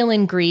them still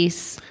in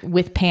Greece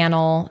with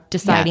panel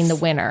deciding the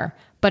winner.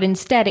 But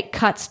instead it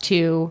cuts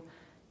to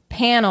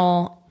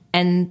panel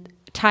and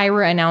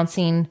Tyra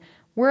announcing,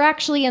 "We're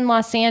actually in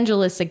Los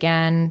Angeles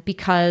again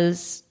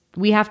because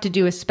we have to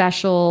do a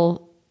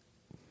special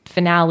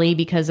finale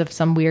because of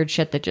some weird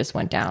shit that just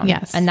went down."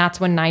 Yes. And that's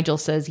when Nigel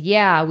says,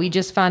 "Yeah, we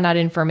just found out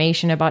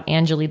information about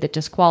Anjali that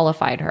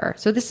disqualified her."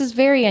 So this is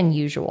very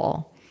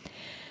unusual.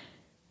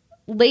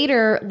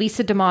 later,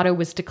 Lisa D'Amato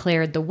was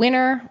declared the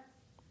winner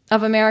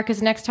of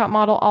America's Next Top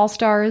Model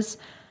All-Stars.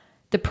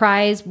 The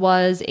prize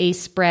was a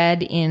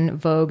spread in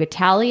Vogue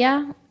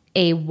Italia,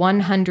 a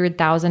 $100,000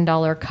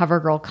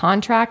 CoverGirl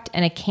contract,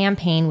 and a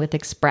campaign with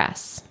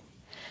Express.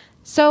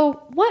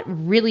 So what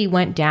really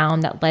went down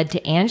that led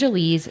to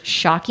Angelique's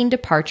shocking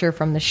departure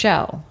from the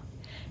show?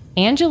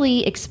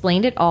 Angelique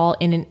explained it all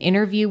in an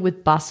interview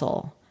with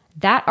Bustle.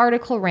 That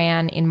article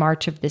ran in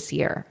March of this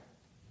year.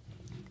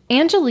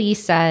 Angelique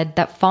said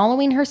that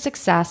following her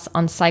success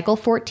on Cycle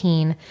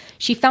 14,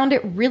 she found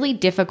it really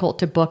difficult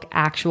to book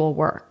actual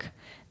work.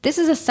 This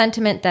is a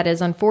sentiment that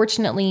is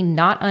unfortunately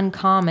not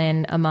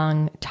uncommon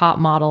among top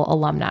model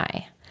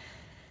alumni.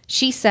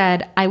 She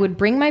said, I would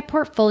bring my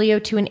portfolio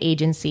to an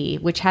agency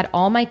which had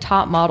all my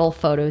top model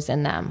photos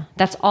in them.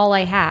 That's all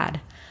I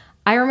had.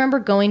 I remember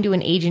going to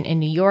an agent in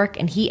New York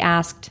and he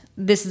asked,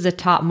 this is a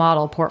top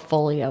model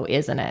portfolio,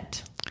 isn't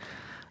it?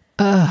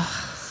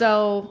 Ugh.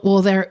 So,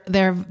 well,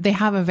 they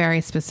have a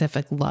very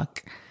specific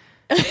look.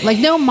 Like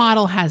no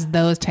model has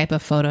those type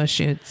of photo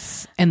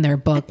shoots in their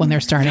book when they're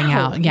starting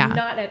out. Yeah,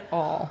 not at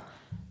all.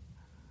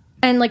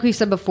 And like we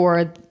said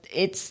before,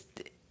 it's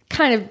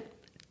kind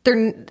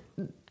of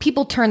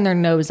people turn their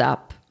nose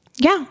up.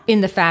 Yeah,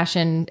 in the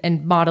fashion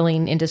and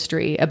modeling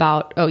industry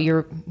about, oh,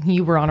 you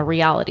were on a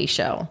reality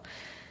show.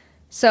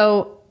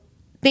 So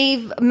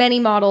many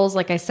models,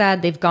 like I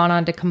said, they've gone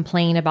on to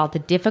complain about the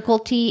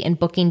difficulty in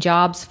booking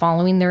jobs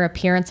following their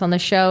appearance on the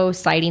show,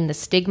 citing the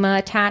stigma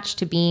attached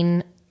to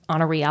being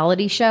on a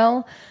reality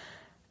show.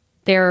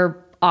 They're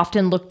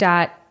often looked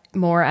at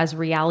more as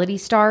reality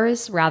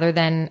stars rather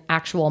than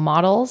actual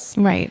models.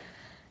 Right.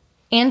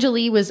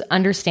 Angelique was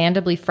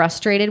understandably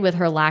frustrated with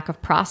her lack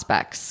of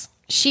prospects.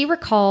 She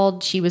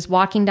recalled she was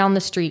walking down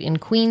the street in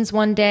Queens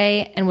one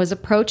day and was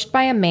approached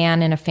by a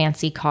man in a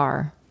fancy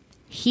car.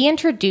 He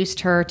introduced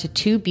her to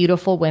two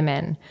beautiful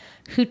women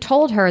who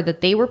told her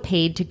that they were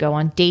paid to go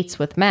on dates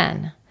with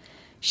men.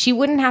 She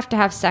wouldn't have to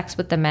have sex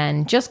with the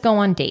men, just go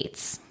on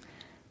dates.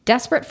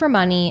 Desperate for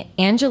money,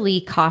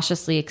 Angelique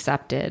cautiously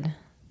accepted.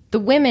 The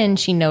women,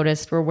 she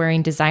noticed, were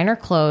wearing designer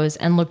clothes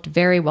and looked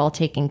very well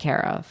taken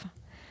care of.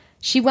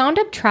 She wound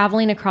up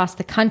traveling across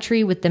the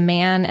country with the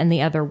man and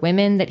the other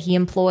women that he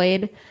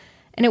employed,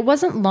 and it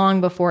wasn't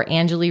long before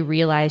Angelique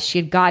realized she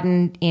had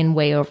gotten in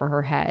way over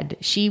her head.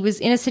 She was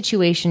in a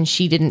situation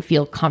she didn't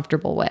feel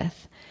comfortable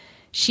with.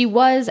 She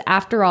was,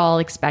 after all,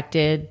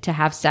 expected to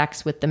have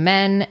sex with the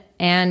men,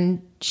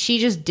 and she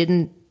just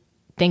didn't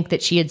think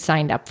that she had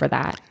signed up for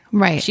that.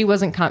 Right.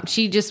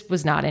 She just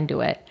was not into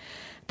it.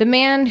 The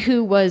man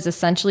who was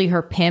essentially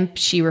her pimp,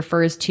 she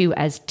refers to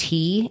as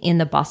T in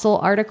the Bustle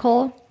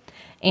article.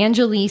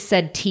 Angelique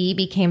said T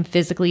became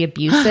physically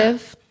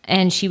abusive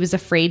and she was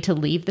afraid to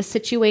leave the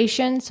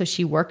situation, so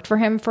she worked for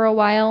him for a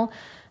while.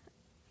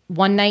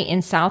 One night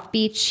in South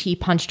Beach, he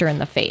punched her in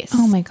the face.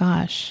 Oh my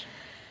gosh.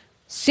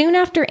 Soon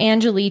after,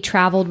 Angelique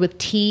traveled with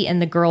T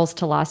and the girls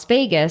to Las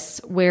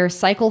Vegas, where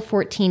Cycle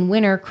 14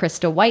 winner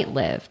Krista White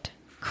lived.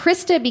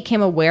 Krista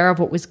became aware of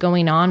what was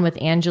going on with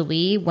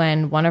Angelique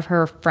when one of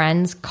her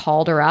friends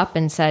called her up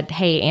and said,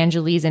 hey,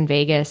 Angelique's in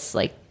Vegas,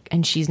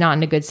 and she's not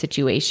in a good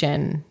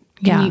situation.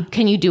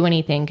 Can you do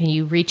anything? Can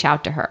you reach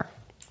out to her?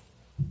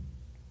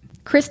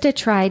 Krista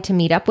tried to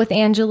meet up with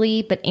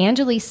Angelique, but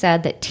Angelique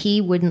said that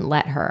T wouldn't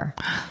let her.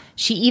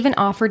 She even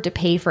offered to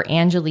pay for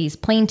Angelique's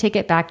plane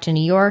ticket back to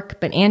New York,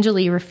 but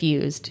Angelique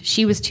refused.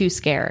 She was too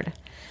scared.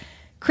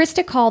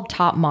 Krista called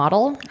Top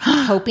Model,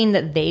 hoping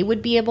that they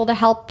would be able to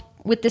help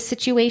with the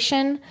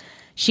situation.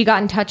 She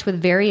got in touch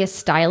with various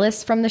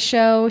stylists from the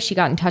show. She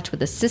got in touch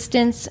with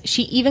assistants.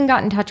 She even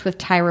got in touch with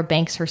Tyra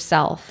Banks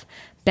herself,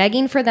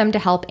 begging for them to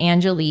help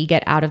Angelique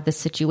get out of the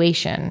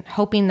situation,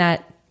 hoping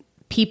that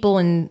people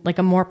in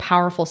a more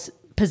powerful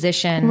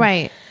position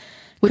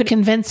would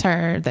convince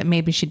her that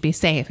maybe she'd be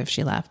safe if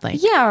she left. They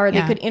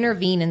could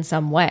intervene in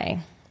some way.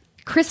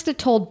 Krista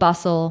told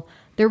Bustle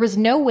there was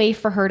no way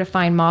for her to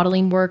find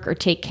modeling work or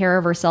take care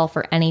of herself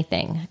or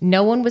anything.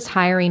 No one was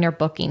hiring or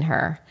booking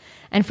her.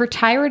 And for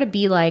Tyra to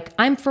be like,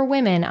 I'm for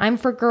women, I'm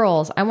for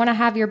girls, I want to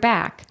have your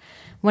back.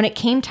 When it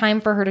came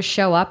time for her to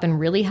show up and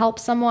really help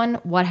someone,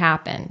 what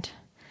happened?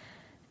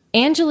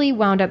 Angelique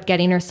wound up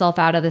getting herself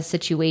out of the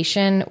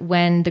situation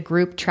when the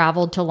group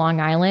traveled to Long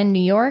Island,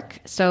 New York.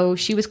 So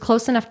she was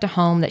close enough to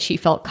home that she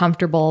felt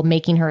comfortable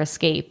making her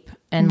escape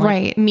and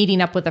meeting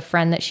up with a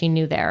friend that she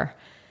knew there.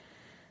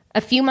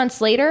 A few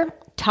months later,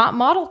 Top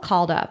Model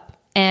called up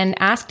and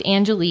asked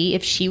Angelique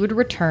if she would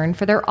return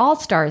for their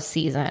All-Stars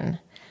season.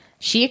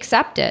 She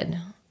accepted.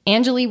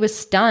 Angelique was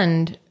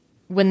stunned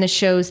when the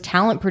show's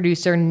talent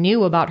producer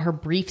knew about her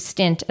brief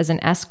stint as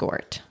an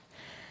escort.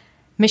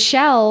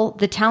 Michelle,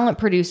 the talent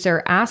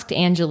producer, asked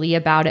Angelique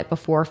about it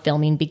before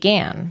filming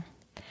began.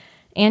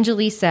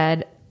 Angelique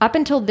said, up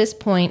until this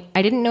point,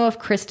 I didn't know if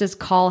Krista's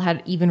call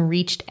had even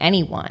reached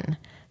anyone.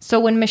 So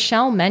when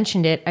Michelle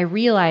mentioned it, I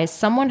realized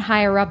someone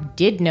higher up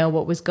did know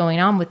what was going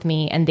on with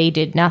me and they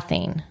did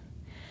nothing.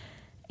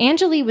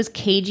 Angelique was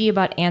cagey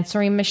about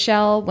answering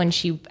Michelle when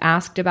she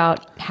asked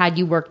about, had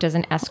you worked as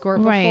an escort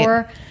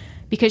before?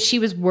 because she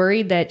was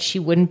worried that she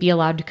wouldn't be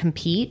allowed to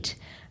compete.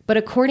 But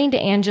according to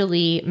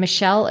Angeli,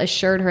 Michelle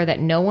assured her that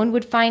no one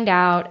would find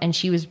out, and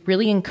she was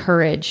really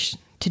encouraged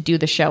to do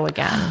the show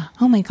again.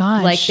 Oh my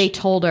gosh. Like they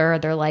told her,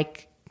 they're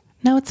like,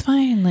 no, it's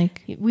fine.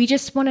 Like, we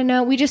just want to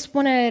know, we just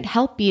want to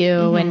help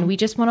you, and we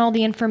just want all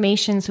the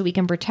information so we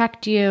can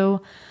protect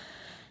you.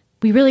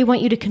 We really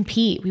want you to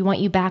compete. We want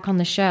you back on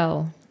the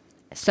show.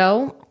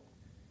 So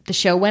the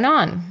show went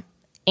on.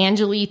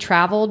 Angeli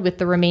traveled with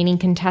the remaining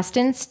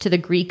contestants to the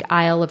Greek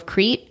Isle of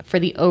Crete for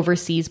the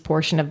overseas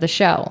portion of the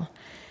show.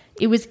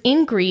 It was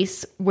in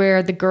Greece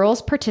where the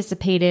girls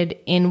participated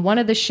in one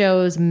of the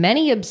show's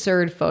many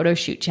absurd photo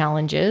shoot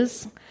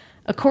challenges.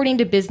 According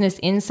to Business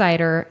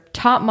Insider,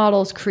 Top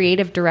Model's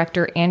creative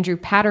director Andrew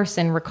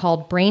Patterson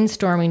recalled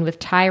brainstorming with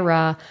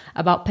Tyra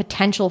about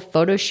potential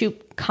photo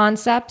shoot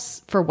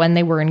concepts for when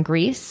they were in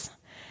Greece.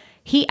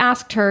 He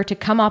asked her to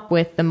come up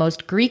with the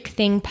most Greek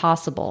thing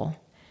possible.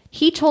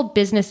 He told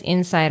Business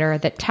Insider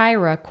that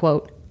Tyra,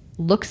 quote,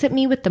 looks at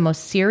me with the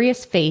most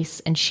serious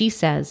face and she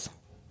says,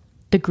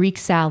 the Greek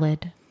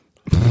salad.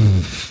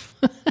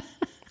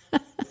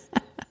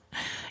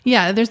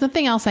 Yeah, there's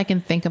nothing else I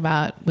can think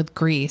about with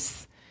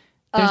Greece.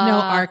 There's no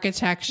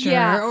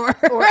architecture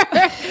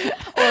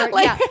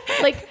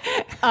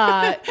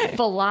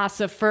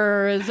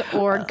philosophers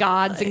or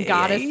gods and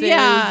goddesses.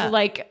 Yeah.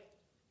 Like,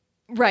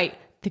 right.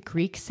 The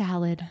Greek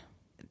salad.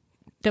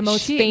 The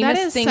most famous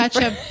that is thing. Such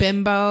a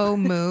bimbo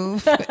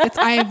move.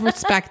 I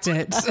respect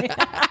it.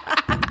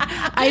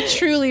 I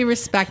truly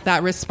respect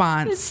that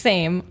response.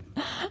 Same.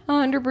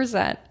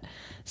 100%.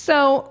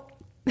 So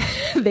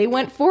they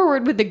went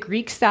forward with the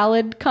Greek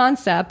salad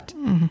concept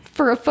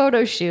for a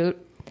photo shoot.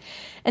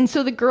 And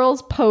so the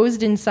girls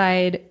posed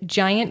inside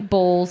giant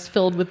bowls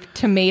filled with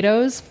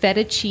tomatoes,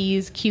 feta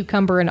cheese,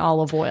 cucumber, and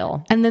olive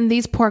oil. And then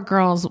these poor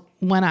girls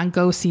went on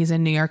Go Sees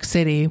in New York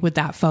City with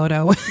that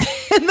photo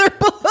in their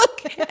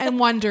book and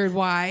wondered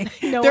why.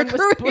 Their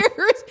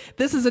careers.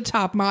 This is a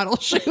top model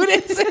shoot,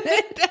 isn't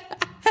it?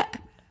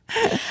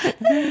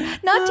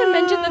 Not to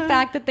mention the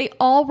fact that they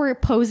all were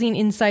posing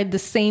inside the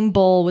same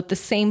bowl with the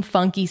same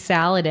funky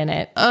salad in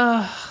it.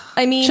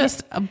 I mean,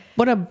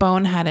 what a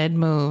boneheaded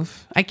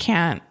move. I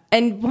can't.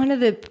 And one of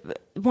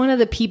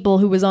the people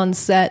who was on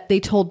set,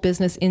 they told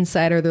Business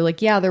Insider, they're like,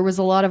 yeah, there was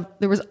olive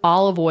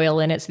oil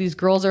in it. So these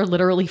girls are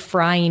literally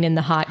frying in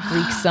the hot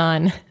Greek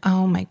sun.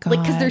 Oh my God.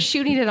 Like, because they're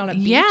shooting it on a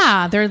beach.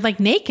 Yeah, they're like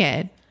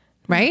naked,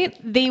 right?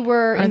 They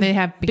were. Or they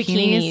have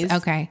bikinis.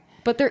 Okay.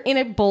 But they're in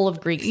a bowl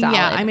of Greek salad.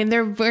 Yeah, I mean,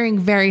 they're wearing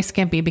very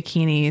skimpy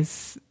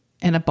bikinis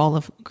in a bowl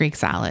of Greek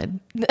salad.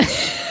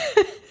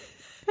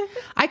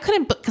 I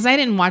couldn't, because I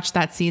didn't watch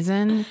that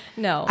season.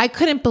 No. I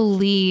couldn't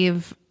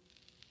believe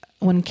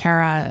when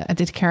Kara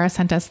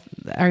sent us,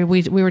 or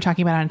we were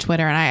talking about it on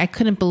Twitter, and I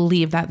couldn't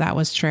believe that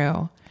was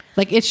true.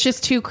 Like, it's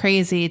just too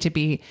crazy to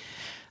be,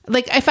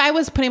 like, if I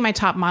was putting my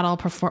top model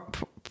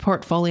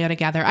portfolio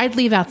together, I'd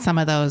leave out some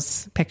of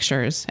those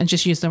pictures and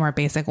just use the more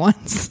basic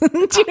ones. Do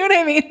you know what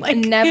I mean? Like,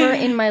 never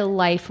in my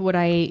life would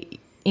I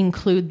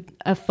include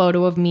a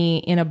photo of me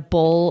in a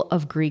bowl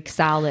of Greek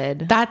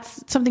salad.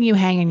 That's something you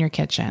hang in your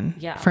kitchen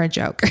for a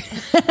joke.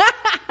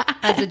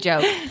 As a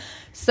joke.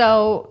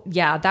 So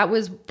yeah, that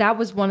was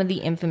one of the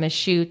infamous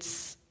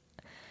shoots.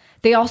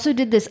 They also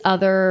did this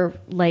other,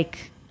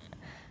 like,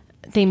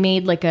 they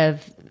made like a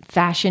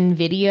fashion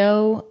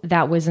video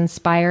that was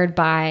inspired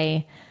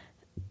by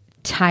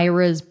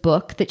Tyra's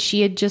book that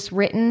she had just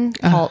written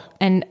called,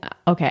 and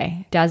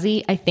okay,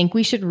 Desi, I think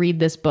we should read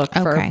this book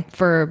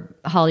for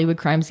Hollywood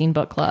Crime Scene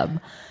Book Club.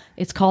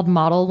 It's called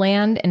Model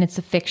Land, and it's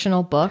a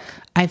fictional book.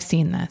 I've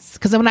seen this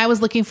because when I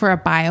was looking for a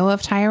bio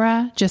of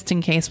Tyra, just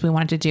in case we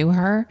wanted to do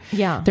her,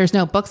 there's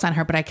no books on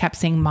her, but I kept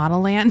seeing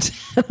Model Land.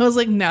 I was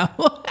like, no.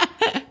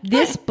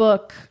 This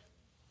book,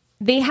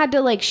 they had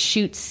to like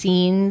shoot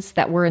scenes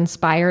that were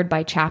inspired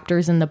by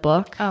chapters in the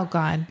book. Oh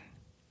God.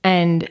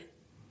 And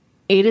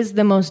it is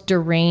the most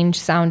deranged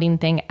sounding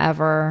thing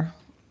ever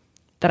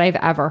that I've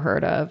ever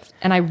heard of.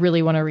 And I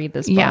really want to read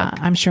this book. Yeah,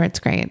 I'm sure it's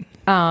great.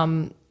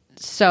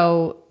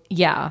 So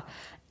yeah,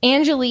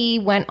 Angeli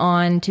went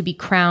on to be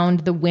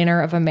crowned the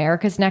winner of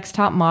America's Next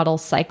Top Model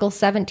Cycle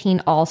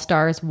 17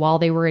 All-Stars while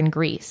they were in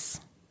Greece.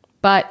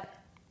 But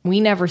we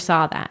never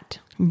saw that.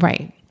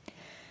 Right.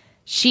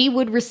 She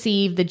would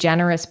receive the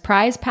generous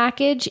prize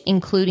package,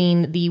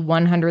 including the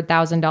 $100,000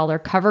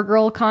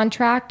 CoverGirl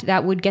contract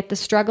that would get the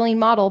struggling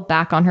model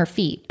back on her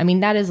feet. I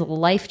mean, that is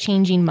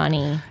life-changing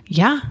money.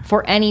 Yeah.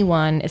 For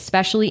anyone,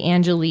 especially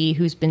Angeli,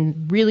 who's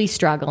been really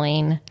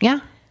struggling. Yeah.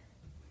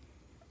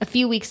 A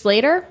few weeks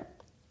later,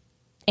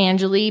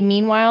 Angeli,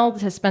 meanwhile,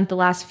 has spent the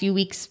last few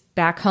weeks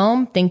back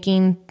home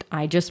thinking,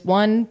 I just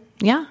won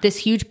this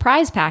huge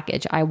prize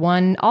package. I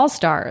won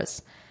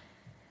All-Stars.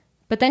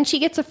 But then she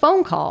gets a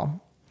phone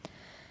call.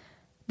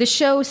 The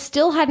show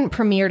still hadn't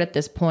premiered at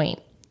this point,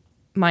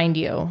 mind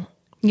you.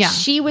 Yeah.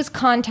 She was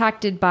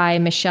contacted by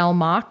Michelle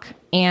Mock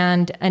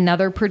and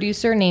another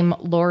producer named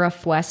Laura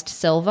Fuest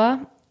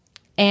Silva.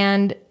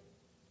 And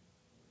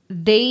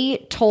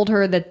they told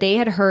her that they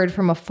had heard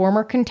from a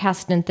former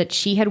contestant that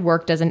she had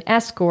worked as an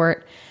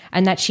escort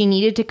and that she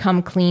needed to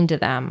come clean to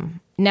them.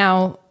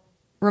 Now,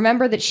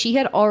 remember that she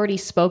had already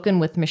spoken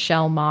with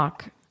Michelle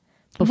Mock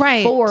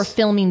before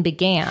filming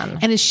began.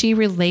 And is she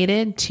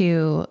related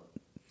to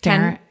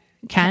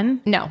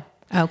Ken? No.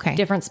 Okay.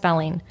 Different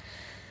spelling.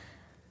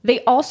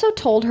 They also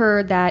told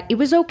her that it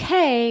was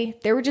okay.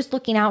 They were just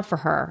looking out for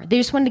her. They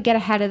just wanted to get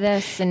ahead of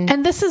this.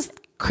 And this is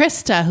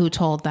Krista who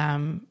told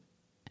them.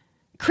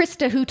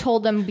 Krista who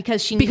told them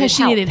because she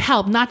needed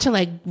help, not to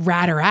like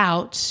rat her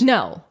out.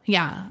 No.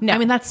 Yeah. No. I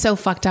mean, that's so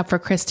fucked up for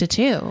Krista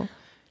too.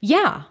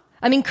 Yeah.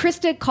 I mean,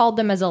 Krista called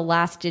them as a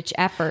last-ditch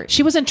effort.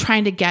 She wasn't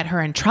trying to get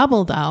her in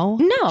trouble, though.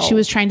 No. She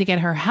was trying to get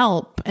her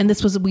help. And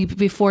this was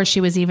before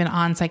she was even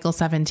on cycle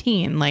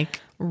 17.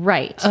 Like,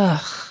 right.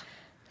 Ugh.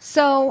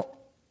 So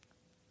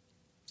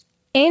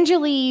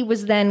Anjali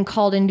was then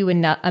called into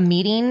a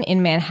meeting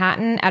in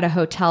Manhattan at a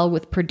hotel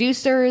with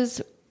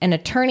producers, an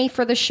attorney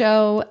for the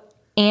show,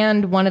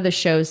 and one of the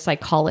show's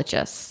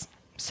psychologists.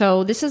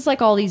 So this is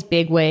like all these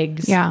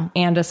bigwigs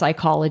and a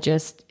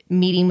psychologist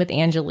meeting with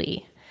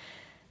Anjali.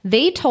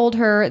 They told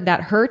her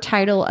that her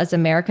title as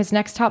America's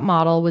Next Top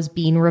Model was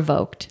being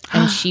revoked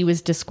and she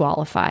was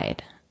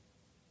disqualified.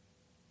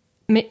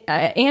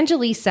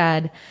 Anjali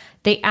said,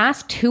 they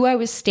asked who I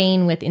was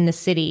staying with in the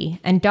city,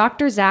 and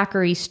Dr.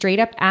 Zachary straight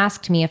up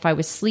asked me if I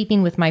was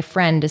sleeping with my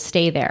friend to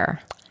stay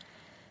there.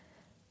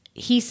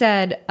 He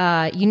said,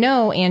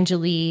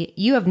 Anjali,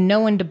 you have no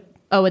one to...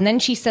 Oh, and then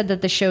she said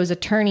that the show's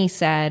attorney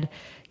said,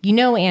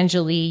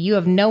 Anjali, you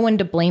have no one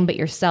to blame but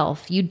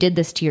yourself. You did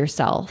this to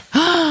yourself.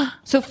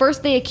 So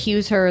first they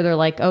accuse her. They're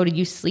like, oh, are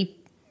you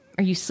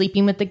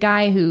sleeping with the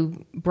guy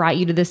who brought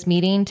you to this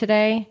meeting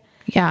today?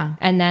 Yeah.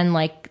 And then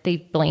like they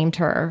blamed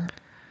her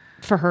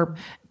for her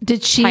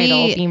Did she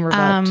title being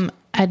revoked.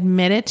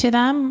 Admit it to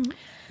them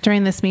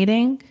during this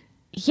meeting?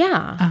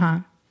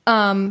 Yeah.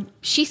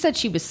 She said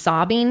she was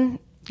sobbing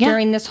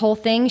during this whole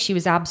thing. She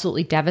was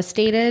absolutely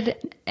devastated.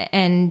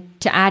 And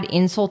to add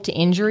insult to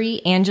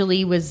injury,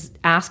 Anjali was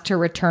asked to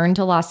return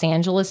to Los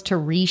Angeles to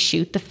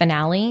reshoot the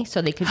finale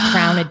so they could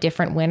crown a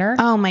different winner.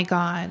 Oh my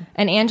God.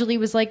 And Anjali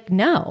was like,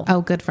 no.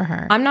 Oh, good for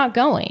her. I'm not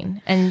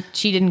going. And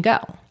she didn't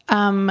go.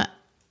 And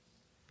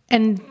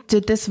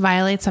did this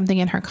violate something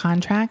in her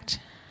contract?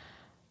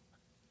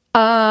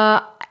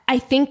 I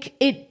think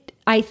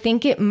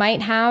it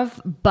might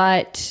have,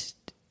 but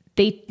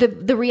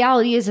the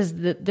reality is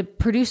that the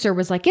producer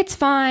was like, it's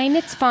fine.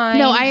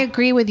 No, I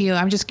agree with you.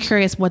 I'm just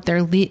curious what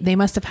they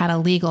must have had a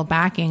legal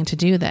backing to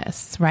do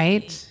this,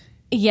 right?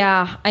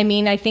 Yeah. I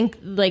mean, I think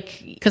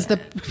like,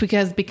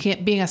 because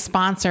being a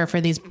sponsor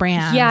for these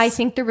brands. Yeah. I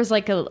think there was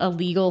like a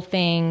legal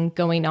thing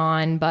going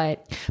on,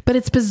 but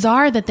it's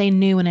bizarre that they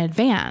knew in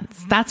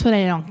advance. That's what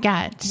I don't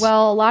get.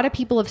 Well, a lot of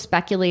people have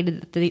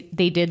speculated that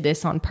they did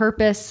this on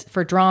purpose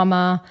for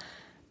drama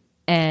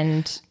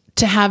and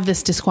to have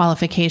this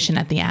disqualification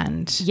at the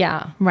end.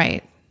 Yeah.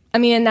 Right. I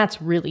mean, and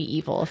that's really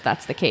evil if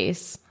that's the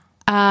case.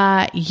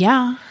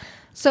 Yeah.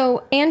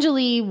 So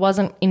Anjali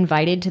wasn't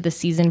invited to the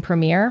season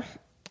premiere.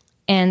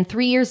 And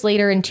 3 years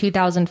later in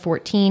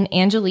 2014,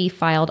 Anjali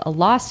filed a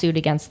lawsuit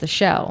against the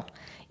show,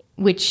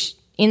 which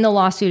in the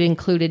lawsuit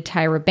included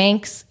Tyra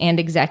Banks and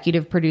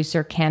executive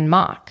producer Ken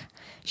Mock.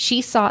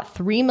 She sought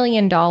 $3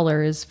 million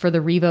for the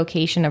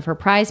revocation of her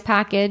prize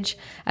package,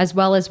 as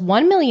well as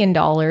 $1 million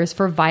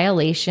for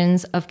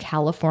violations of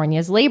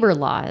California's labor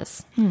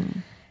laws.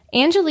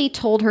 Anjali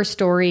told her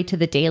story to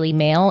the Daily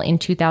Mail in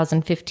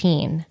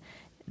 2015.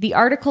 The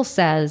article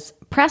says,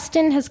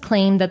 Preston has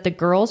claimed that the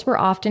girls were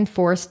often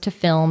forced to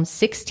film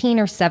 16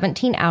 or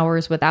 17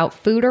 hours without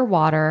food or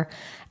water,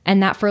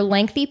 and that for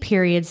lengthy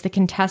periods the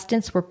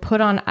contestants were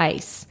put on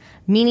ice,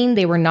 meaning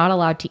they were not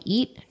allowed to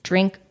eat,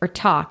 drink, or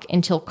talk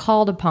until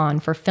called upon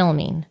for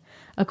filming.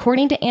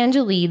 According to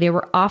Anjali, they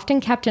were often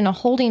kept in a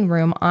holding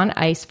room on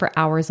ice for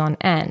hours on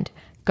end,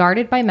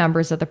 guarded by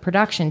members of the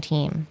production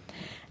team.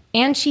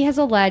 And she has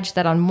alleged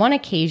that on one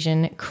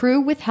occasion, crew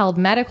withheld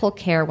medical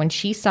care when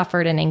she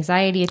suffered an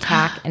anxiety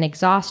attack and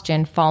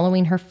exhaustion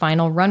following her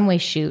final runway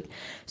shoot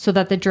so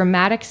that the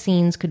dramatic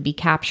scenes could be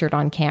captured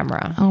on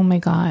camera. Oh my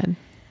God.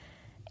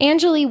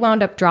 Anjali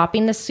wound up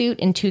dropping the suit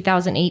in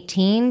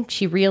 2018.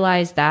 She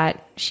realized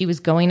that she was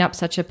going up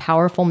such a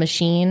powerful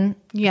machine,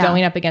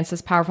 going up against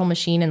this powerful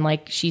machine, and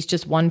like she's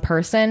just one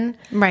person.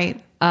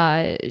 Right.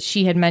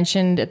 She had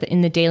mentioned in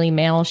the Daily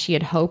Mail she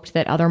had hoped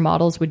that other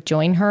models would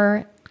join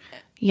her.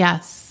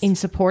 Yes. In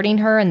supporting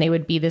her, and they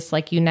would be this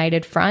like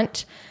united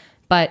front.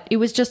 But it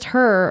was just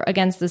her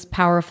against this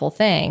powerful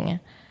thing.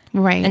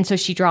 Right. And so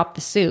she dropped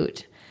the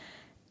suit.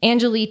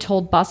 Anjali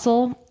told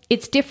Bustle,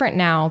 it's different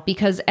now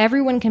because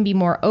everyone can be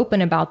more open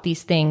about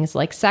these things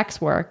like sex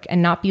work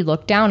and not be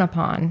looked down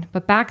upon.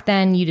 But back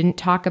then you didn't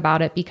talk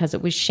about it because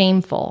it was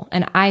shameful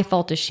and I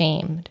felt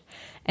ashamed.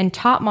 And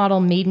Top Model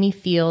made me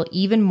feel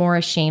even more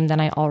ashamed than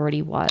I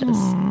already was.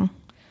 Aww.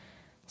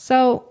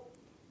 So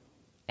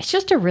it's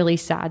just a really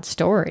sad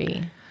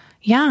story.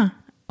 Yeah.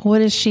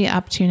 What is she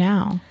up to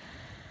now?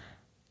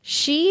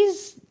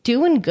 She's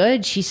doing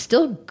good. She's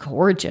still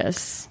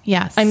gorgeous.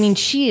 Yes. I mean,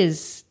 she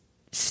is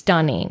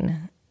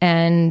stunning.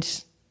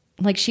 And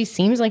like she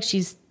seems like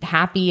she's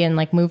happy and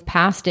like moved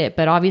past it,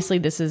 but obviously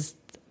this is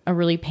a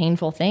really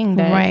painful thing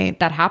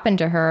that happened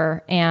to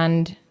her,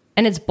 and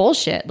it's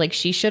bullshit. Like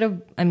she should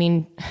have, I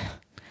mean,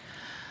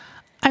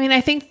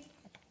 I think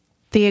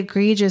the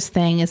egregious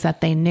thing is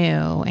that they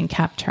knew and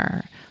kept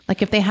her.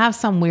 Like if they have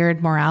some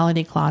weird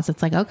morality clause,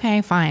 it's like,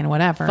 okay, fine,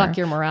 whatever. Fuck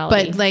your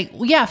morality. But like,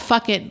 yeah,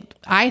 fuck it.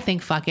 I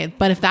think fuck it.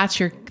 But if that's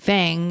your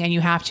thing and you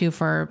have to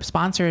for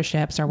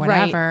sponsorships or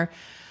whatever,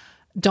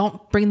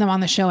 don't bring them on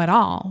the show at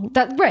all.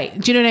 Right.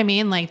 Do you know what I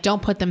mean? Like,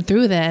 don't put them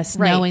through this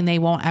knowing they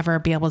won't ever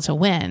be able to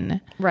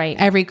win. Right.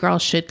 Every girl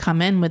should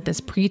come in with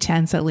this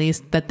pretense, at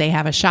least, that they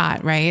have a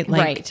shot, right?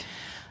 Like,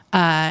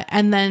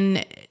 and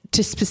then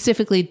to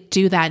specifically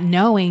do that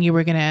knowing you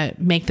were going to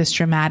make this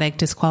dramatic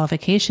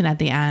disqualification at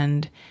the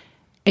end,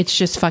 it's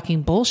just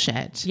fucking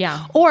bullshit.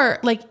 Yeah. Or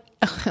like,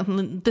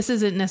 this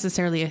isn't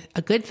necessarily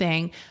a good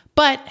thing,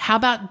 but how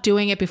about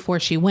doing it before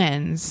she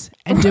wins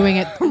and doing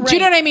it? Do you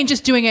know what I mean?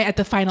 Just doing it at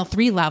the final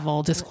 3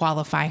 level,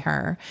 disqualify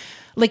her.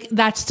 Like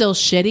that's still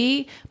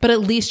shitty, but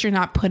at least you're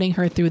not putting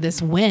her through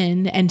this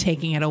win and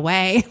taking it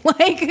away.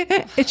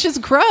 Like it's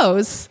just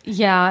gross.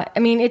 Yeah. I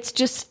mean,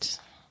 it's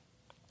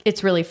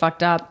really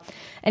fucked up.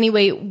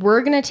 Anyway,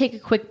 we're going to take a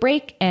quick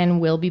break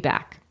and we'll be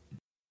back.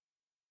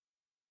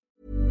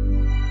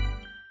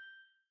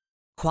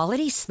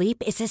 Quality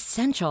sleep is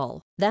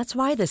essential. That's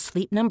why the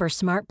Sleep Number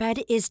Smart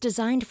Bed is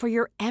designed for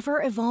your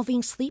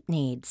ever-evolving sleep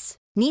needs.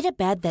 Need a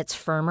bed that's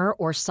firmer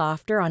or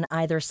softer on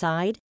either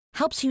side?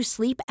 Helps you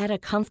sleep at a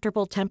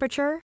comfortable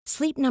temperature?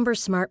 Sleep Number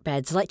Smart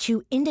Beds let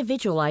you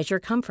individualize your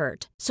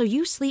comfort so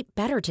you sleep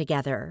better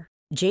together.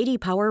 J.D.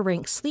 Power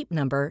ranks Sleep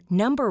Number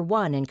number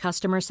 1 in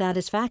customer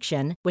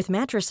satisfaction with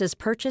mattresses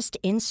purchased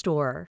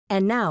in-store.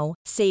 And now,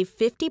 save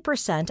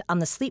 50% on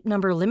the Sleep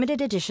Number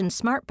Limited Edition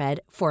Smart Bed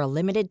for a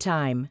limited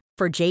time.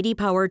 For J.D.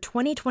 Power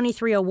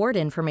 2023 award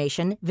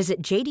information,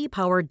 visit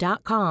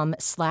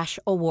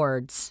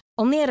jdpower.com/awards.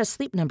 Only at a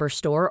Sleep Number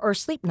store or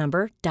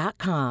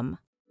sleepnumber.com.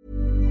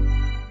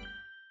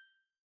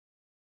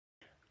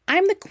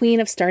 I'm the queen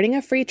of starting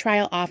a free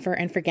trial offer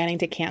and forgetting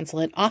to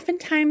cancel it,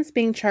 oftentimes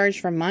being charged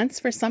for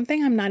months for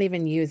something I'm not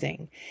even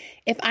using.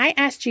 If I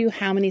asked you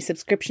how many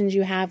subscriptions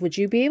you have, would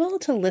you be able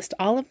to list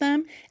all of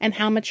them and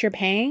how much you're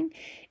paying?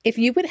 If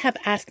you would have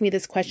asked me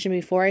this question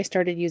before I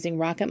started using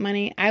Rocket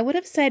Money, I would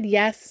have said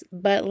yes,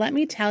 but let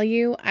me tell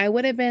you, I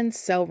would have been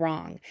so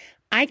wrong.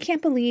 I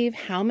can't believe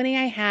how many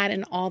I had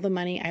and all the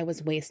money I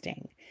was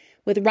wasting.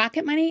 With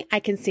Rocket Money, I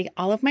can see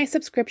all of my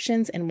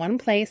subscriptions in one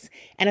place,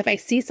 and if I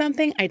see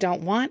something I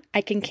don't want,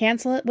 I can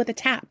cancel it with a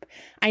tap.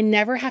 I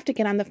never have to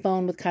get on the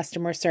phone with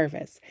customer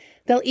service.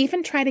 They'll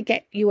even try to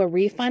get you a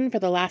refund for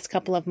the last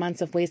couple of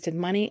months of wasted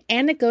money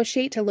and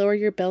negotiate to lower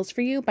your bills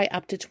for you by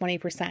up to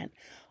 20%.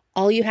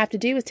 All you have to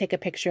do is take a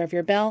picture of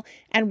your bill,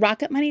 and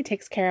Rocket Money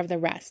takes care of the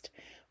rest.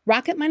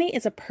 Rocket Money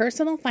is a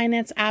personal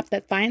finance app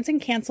that finds and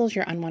cancels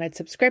your unwanted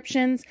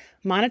subscriptions,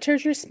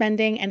 monitors your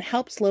spending, and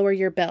helps lower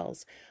your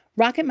bills.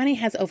 Rocket Money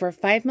has over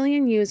 5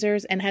 million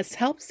users and has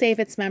helped save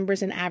its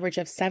members an average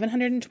of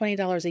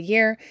 $720 a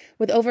year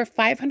with over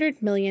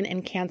 500 million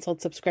in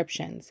canceled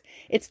subscriptions.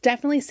 It's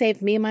definitely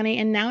saved me money,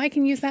 and now I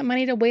can use that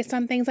money to waste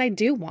on things I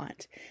do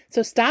want.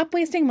 So stop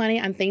wasting money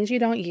on things you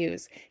don't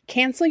use.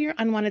 Cancel your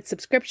unwanted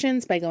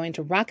subscriptions by going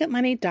to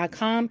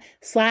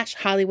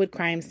rocketmoney.com/Hollywood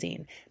Crime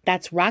Scene.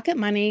 That's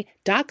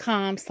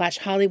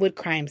rocketmoney.com/Hollywood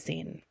Crime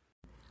Scene.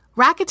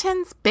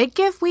 Rakuten's Big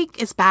Give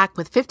Week is back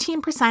with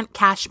 15%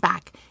 cash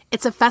back.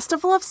 It's a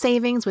festival of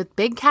savings with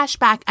big cash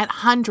back at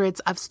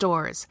hundreds of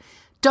stores.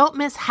 Don't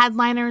miss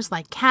headliners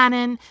like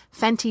Canon,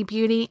 Fenty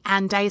Beauty,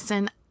 and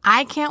Dyson.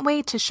 I can't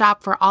wait to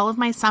shop for all of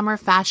my summer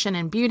fashion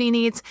and beauty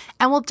needs,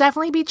 and will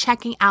definitely be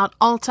checking out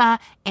Ulta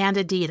and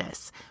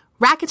Adidas.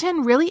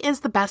 Rakuten really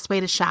is the best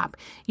way to shop.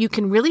 You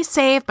can really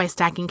save by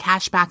stacking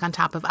cash back on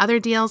top of other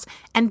deals,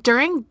 and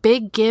during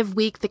Big Give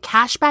Week, the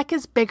cash back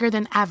is bigger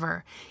than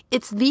ever.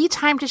 It's the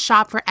time to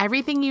shop for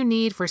everything you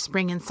need for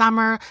spring and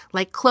summer,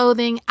 like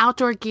clothing,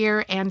 outdoor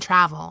gear, and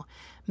travel.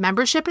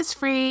 Membership is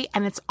free,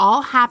 and it's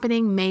all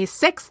happening May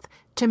 6th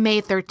to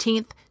May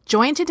 13th.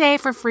 Join today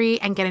for free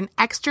and get an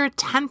extra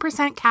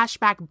 10%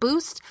 cashback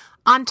boost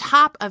on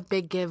top of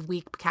Big Give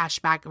Week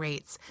cashback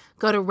rates.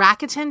 Go to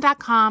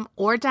Rakuten.com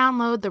or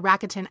download the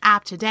Rakuten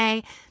app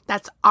today.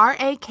 That's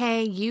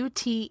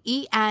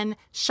Rakuten.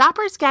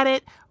 Shoppers get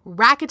it.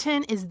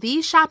 Rakuten is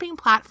the shopping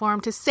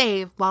platform to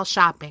save while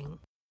shopping.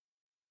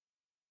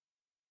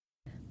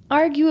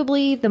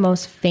 Arguably, the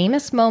most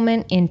famous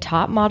moment in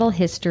top model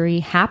history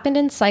happened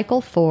in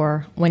Cycle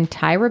 4 when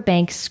Tyra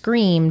Banks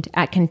screamed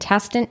at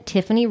contestant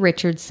Tiffany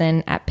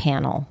Richardson at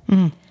panel.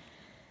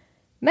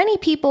 Many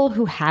people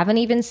who haven't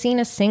even seen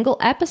a single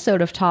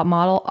episode of Top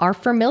Model are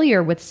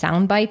familiar with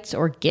sound bites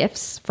or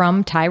GIFs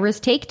from Tyra's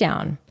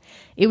takedown.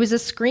 It was a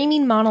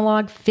screaming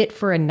monologue fit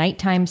for a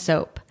nighttime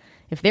soap.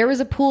 If there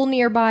was a pool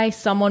nearby,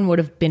 someone would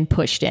have been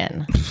pushed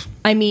in.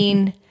 I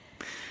mean...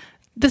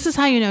 This is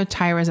how you know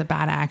Tyra's a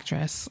bad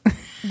actress.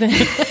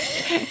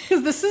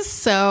 Because this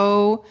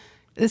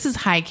is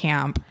high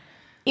camp.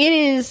 It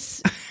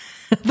is.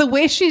 The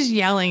way she's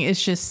yelling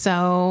is just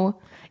so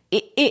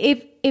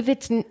if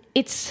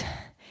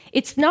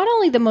it's not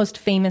only the most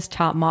famous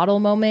top model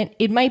moment,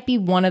 it might be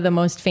one of the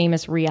most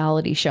famous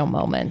reality show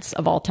moments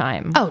of all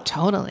time. Oh,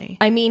 totally.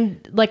 I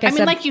mean, like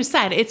you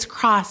said, it's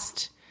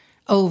crossed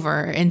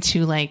over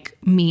into like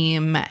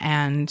meme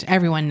and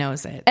everyone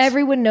knows it.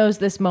 Everyone knows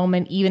this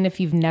moment, even if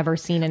you've never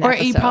seen an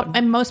episode.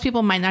 And most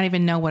people might not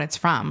even know what it's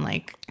from.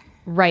 Like,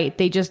 right.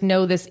 They just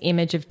know this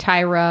image of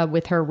Tyra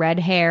with her red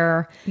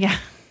hair. Yeah.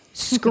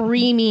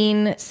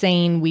 Screaming,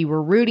 saying, "We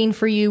were rooting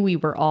for you. We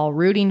were all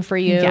rooting for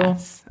you."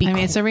 Yes.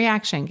 It's a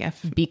reaction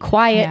gif. Be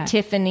quiet,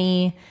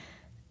 Tiffany.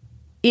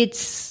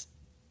 It's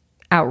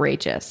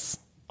outrageous.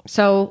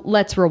 So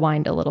let's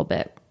rewind a little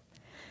bit.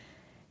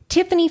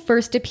 Tiffany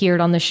first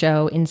appeared on the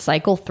show in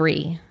Cycle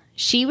 3.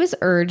 She was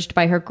urged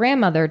by her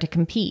grandmother to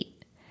compete.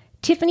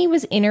 Tiffany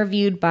was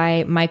interviewed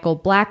by Michael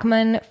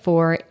Blackman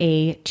for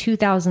a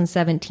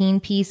 2017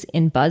 piece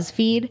in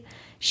BuzzFeed.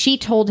 She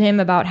told him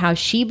about how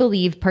she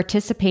believed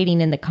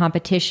participating in the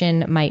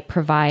competition might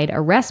provide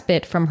a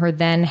respite from her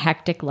then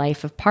hectic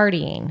life of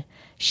partying.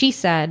 She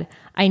said,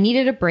 "I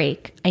needed a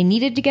break. I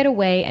needed to get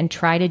away and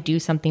try to do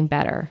something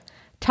better.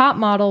 Top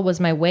model was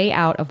my way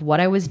out of what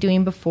I was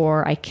doing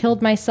before I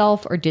killed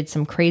myself or did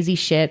some crazy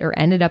shit or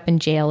ended up in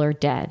jail or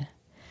dead."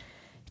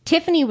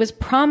 Tiffany was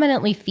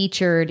prominently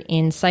featured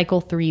in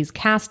Cycle 3's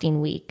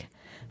casting week.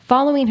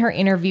 Following her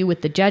interview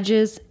with the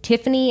judges,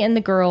 Tiffany and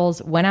the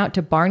girls went out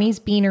to Barney's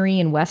Beanery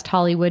in West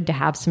Hollywood to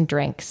have some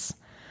drinks.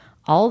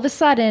 All of a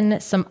sudden,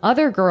 some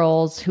other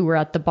girls who were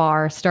at the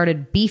bar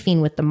started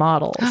beefing with the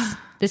models.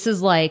 This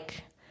is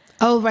like...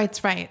 Oh,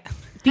 that's right.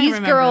 These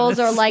girls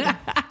are like,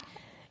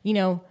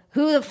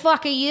 who the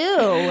fuck are you?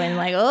 And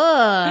like,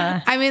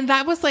 ugh. I mean,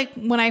 that was like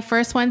when I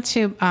first went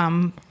to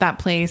that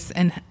place,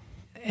 and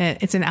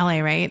it's in LA,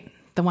 right?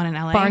 The one in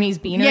LA. Barney's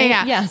Beanery?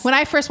 Yeah. Yes. When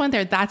I first went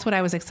there, that's what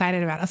I was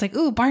excited about. I was like,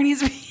 ooh,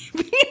 Barney's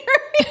Beanery.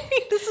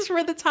 This is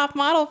where the top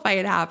model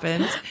fight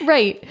happens.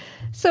 Right.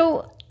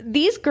 So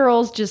these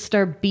girls just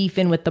start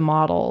beefing with the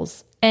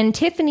models. And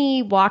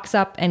Tiffany walks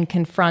up and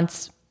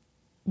confronts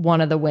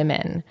one of the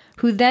women,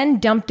 who then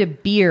dumped a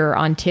beer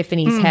on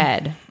Tiffany's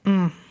head.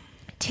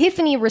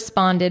 Tiffany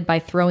responded by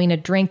throwing a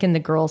drink in the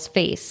girl's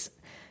face,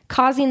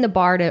 causing the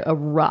bar to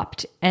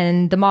erupt,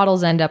 and the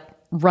models end up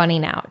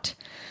running out.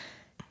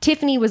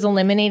 Tiffany was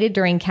eliminated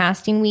during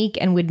casting week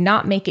and would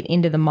not make it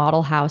into the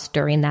model house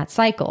during that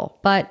cycle.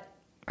 But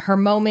her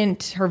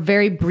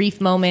very brief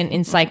moment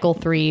in Cycle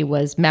 3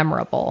 was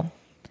memorable.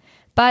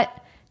 But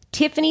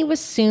Tiffany was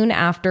soon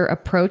after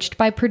approached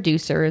by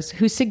producers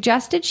who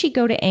suggested she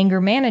go to anger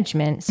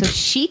management so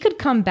she could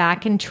come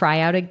back and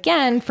try out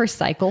again for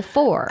Cycle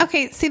 4.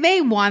 Okay, see,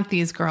 they want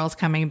these girls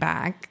coming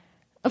back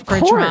for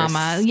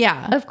drama.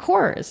 Yeah. Of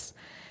course.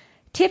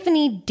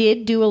 Tiffany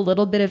did do a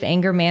little bit of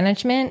anger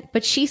management,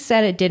 but she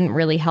said it didn't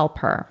really help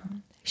her.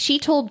 She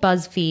told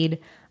BuzzFeed,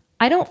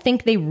 "I don't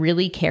think they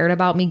really cared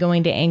about me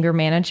going to anger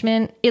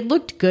management. It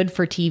looked good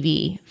for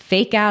TV.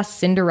 Fake-ass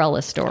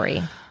Cinderella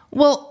story."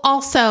 Well,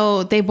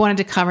 also, they wanted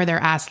to cover their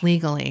ass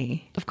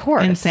legally. Of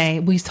course. And say,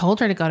 we told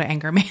her to go to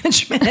anger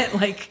management.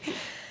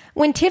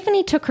 When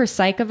Tiffany took her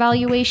psych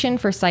evaluation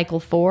for Cycle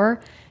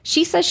 4,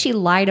 she says she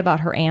lied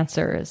about her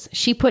answers.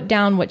 She put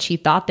down what she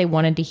thought they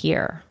wanted to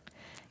hear.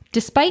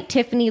 Despite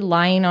Tiffany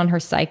lying on her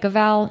psych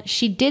eval,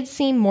 she did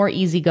seem more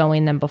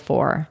easygoing than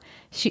before.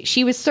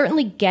 She was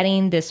certainly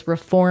getting this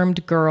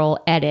reformed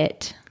girl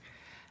edit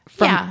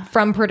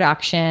from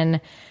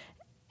production.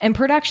 And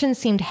production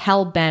seemed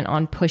hell-bent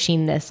on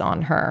pushing this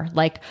on her.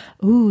 Like,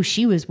 ooh,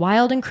 she was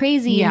wild and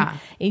crazy. Yeah.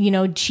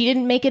 And, she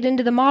didn't make it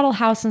into the model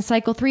house in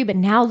Cycle 3, but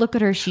now look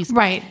at her. She's...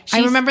 Right.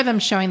 I remember them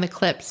showing the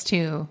clips,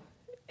 too.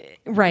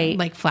 Right.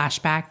 Like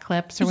flashback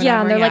clips or whatever.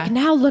 Yeah, and they're like,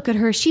 now look at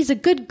her. She's a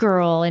good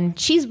girl, and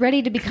she's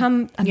ready to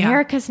become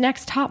America's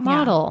next top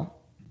model.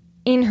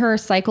 In her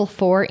Cycle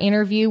 4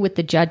 interview with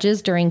the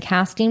judges during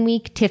casting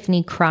week,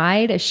 Tiffany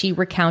cried as she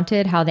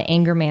recounted how the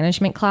anger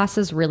management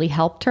classes really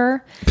helped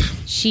her.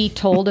 She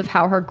told of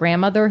how her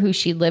grandmother, who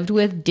she lived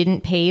with,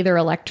 didn't pay their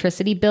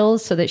electricity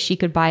bills so that she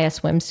could buy a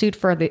swimsuit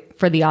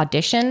for the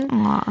audition.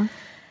 Aww.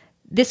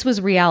 This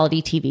was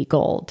reality TV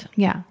gold.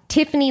 Yeah.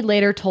 Tiffany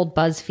later told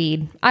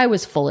BuzzFeed, "I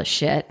was full of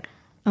shit."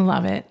 I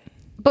love it.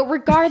 But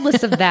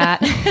regardless of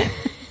that...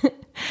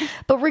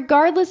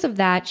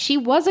 she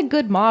was a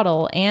good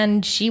model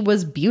and she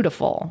was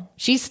beautiful.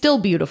 She's still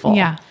beautiful.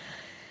 Yeah.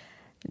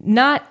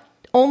 Not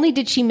only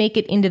did she make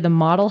it into the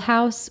model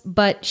house,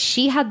 but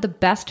she had the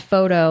best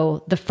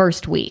photo the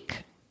first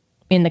week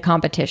in the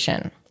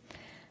competition.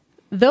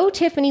 Though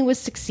Tiffany was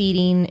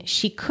succeeding,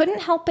 she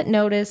couldn't help but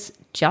notice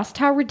just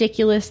how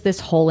ridiculous this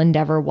whole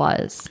endeavor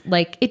was.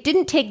 Like, it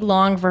didn't take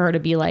long for her to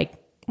be like,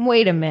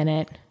 wait a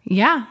minute.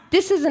 Yeah.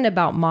 This isn't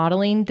about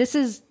modeling. This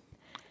is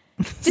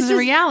a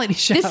reality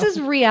show. This is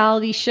a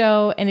reality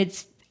show, and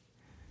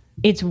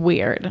it's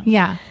weird.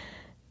 Yeah.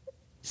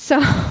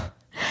 So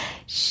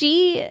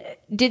she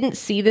didn't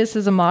see this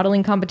as a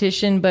modeling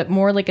competition, but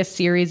more like a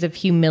series of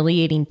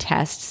humiliating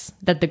tests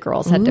that the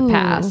girls had to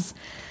pass.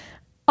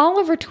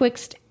 Oliver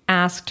Twixt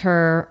asked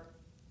her,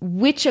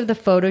 which of the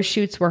photo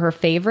shoots were her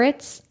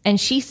favorites. And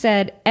she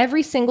said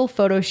every single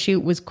photo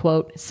shoot was,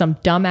 quote, some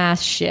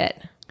dumbass shit.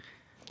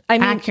 I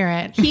mean,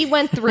 accurate. He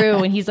went through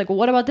and he's like, well,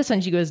 what about this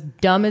one? She goes,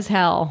 dumb as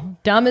hell.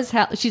 Dumb as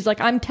hell. She's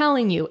like, I'm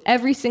telling you,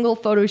 every single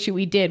photo shoot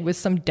we did was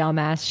some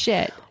dumbass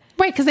shit.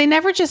 Right, because they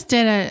never just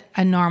did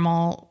a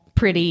normal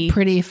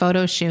pretty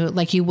photo shoot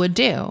like you would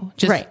do.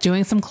 Just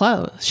doing some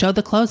clothes. Show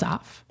the clothes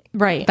off.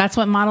 Right. That's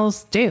what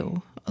models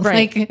do.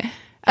 Right. Like,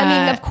 I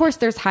mean, of course,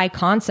 there's high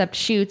concept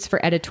shoots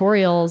for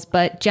editorials,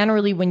 but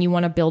generally when you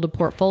want to build a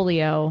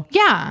portfolio.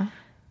 Yeah.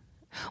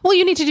 Well,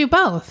 you need to do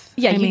both.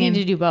 Yeah, you need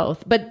to do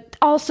both. But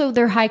also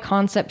their high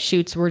concept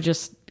shoots were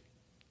just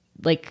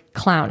like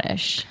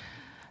clownish.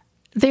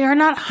 They are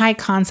not high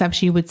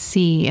concepts you would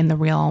see in the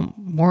real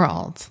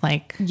world.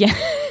 Like, yeah.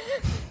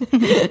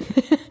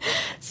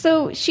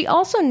 So she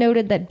also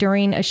noted that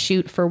during a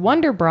shoot for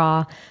Wonder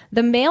Bra,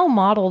 the male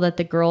model that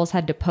the girls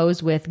had to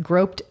pose with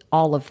groped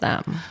all of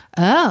them.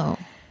 Oh.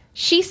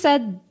 She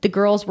said the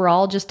girls were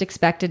all just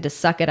expected to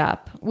suck it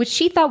up, which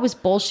she thought was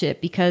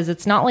bullshit because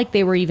it's not like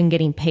they were even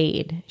getting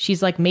paid.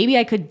 She's like, maybe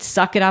I could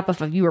suck it up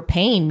if you were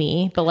paying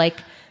me, but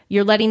like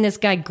you're letting this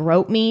guy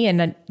grope me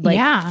and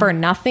for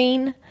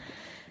nothing.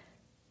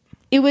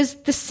 It was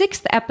the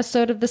 6th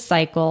episode of the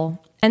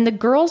cycle, and the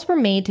girls were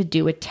made to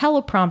do a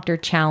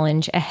teleprompter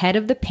challenge ahead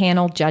of the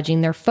panel judging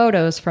their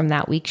photos from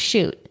that week's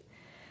shoot.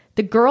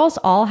 The girls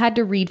all had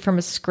to read from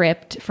a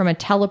script from a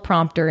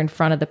teleprompter in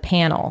front of the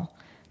panel.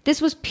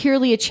 This was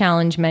purely a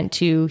challenge meant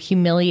to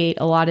humiliate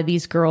a lot of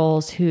these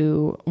girls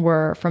who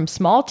were from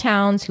small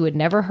towns who had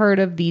never heard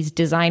of these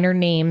designer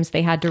names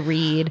they had to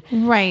read.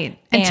 Right.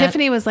 And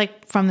Tiffany was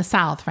like from the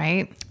South,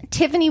 right?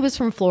 Tiffany was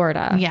from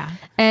Florida. Yeah.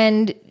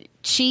 And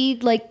she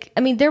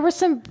there were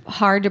some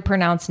hard to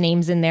pronounce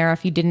names in there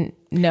if you didn't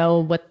know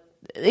what.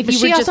 But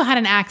she also had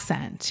an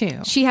accent too.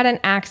 She had an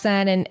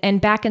accent, and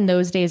back in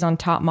those days on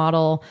Top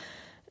Model,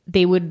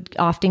 they would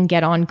often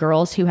get on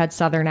girls who had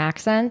Southern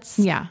accents.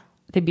 Yeah,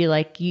 they'd be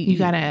like, "You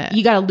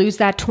gotta lose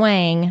that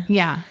twang."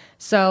 Yeah.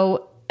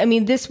 So I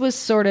mean, this was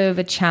sort of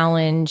a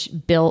challenge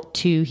built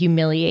to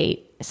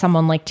humiliate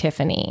someone like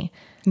Tiffany.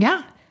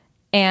 Yeah,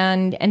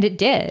 and it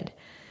did.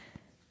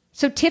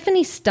 So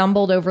Tiffany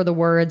stumbled over the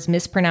words,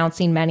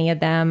 mispronouncing many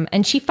of them,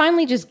 and she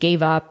finally just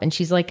gave up, and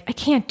she's like, I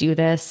can't do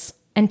this.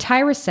 And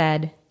Tyra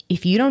said,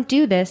 if you don't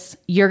do this,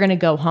 you're going to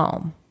go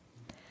home.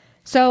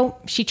 So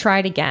she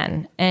tried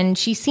again, and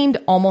she seemed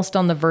almost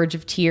on the verge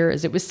of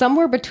tears. It was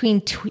somewhere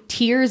between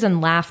tears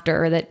and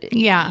laughter that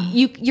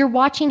you're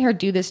watching her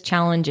do this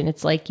challenge, and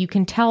it's like, you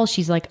can tell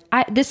she's like,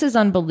 this is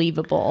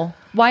unbelievable.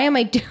 Why am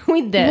I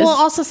doing this? Well,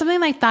 also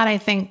something like that, I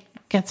think,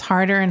 gets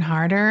harder and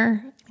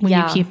harder when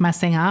you keep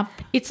messing up.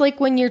 It's like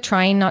when you're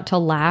trying not to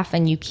laugh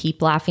and you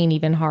keep laughing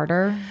even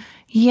harder.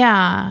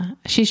 Yeah.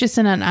 She's just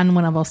in an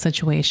unwinnable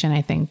situation,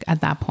 I think,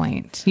 at that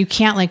point. You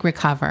can't like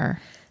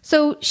recover.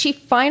 So she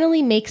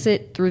finally makes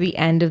it through the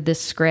end of this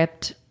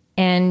script,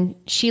 and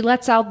she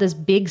lets out this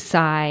big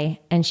sigh,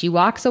 and she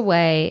walks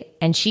away,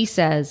 and she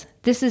says,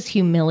 this is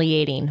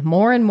humiliating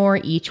more and more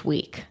each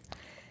week.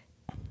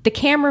 The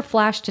camera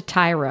flashed to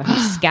Tyra, who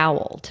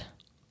scowled.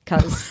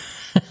 Because,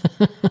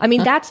 I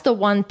mean, that's the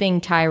one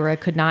thing Tyra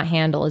could not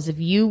handle, is if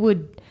you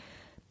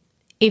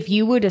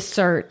would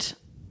assert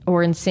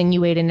or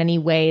insinuate in any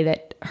way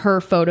that her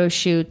photo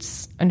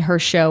shoots and her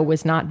show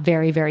was not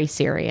very, very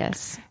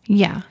serious.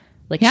 Yeah.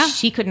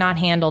 She could not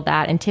handle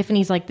that. And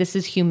Tiffany's like, this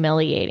is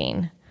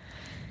humiliating.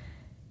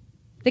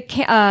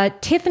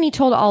 Tiffany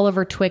told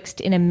Oliver Twixt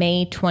in a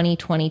May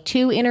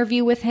 2022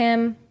 interview with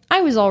him,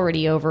 I was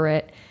already over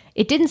it.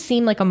 It didn't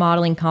seem like a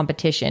modeling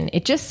competition.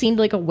 It just seemed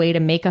like a way to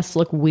make us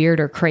look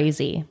weird or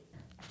crazy.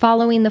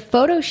 Following the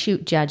photo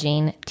shoot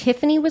judging,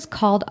 Tiffany was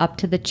called up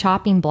to the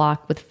chopping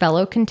block with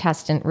fellow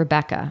contestant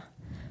Rebecca.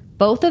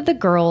 Both of the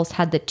girls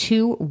had the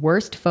 2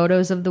 worst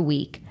photos of the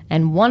week,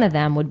 and one of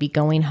them would be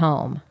going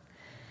home.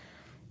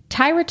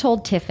 Tyra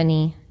told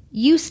Tiffany,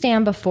 you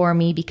stand before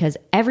me because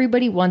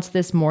everybody wants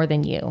this more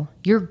than you.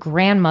 Your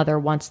grandmother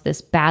wants this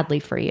badly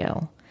for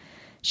you.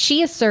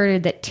 She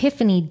asserted that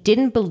Tiffany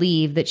didn't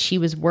believe that she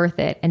was worth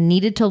it and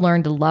needed to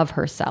learn to love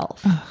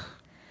herself. Ugh.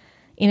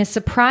 In a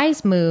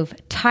surprise move,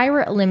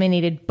 Tyra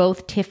eliminated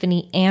both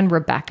Tiffany and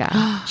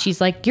Rebecca.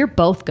 She's like, you're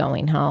both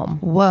going home.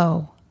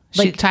 Whoa.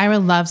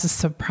 Tyra loves a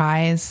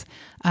surprise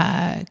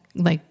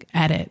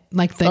edit,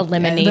 like the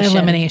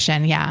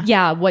elimination. Yeah.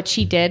 Yeah. What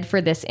she did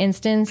for this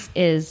instance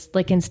is,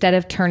 like, instead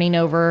of turning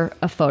over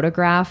a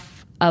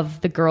photograph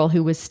of the girl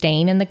who was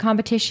staying in the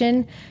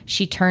competition,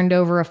 she turned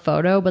over a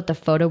photo, but the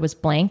photo was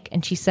blank.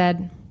 And she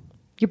said,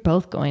 you're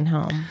both going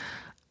home.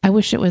 I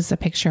wish it was a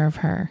picture of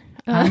her.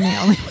 I'm the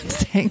only one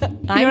staying.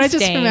 I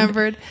just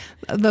remembered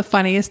the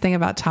funniest thing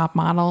about Top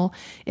Model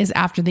is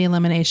after the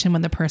elimination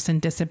when the person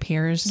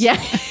disappears.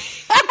 Yeah.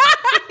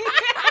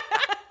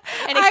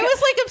 I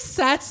was like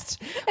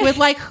obsessed with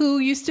like who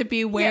used to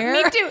be where.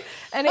 Yeah, me too.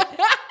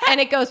 And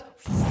it goes,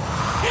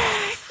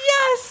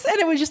 yes. And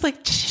it was just like,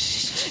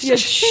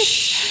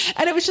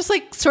 And it was just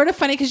like sort of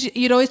funny because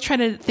you'd always try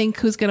to think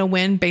who's going to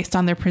win based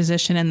on their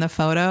position in the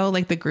photo,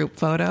 like the group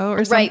photo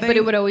or something. Right, but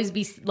it would always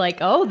be like,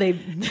 oh, they...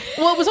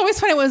 Well, it was always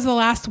funny. It was the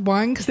last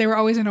one because they were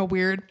always in a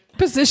weird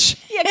position.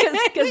 Yeah,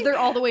 because they're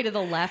all the way to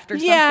the left or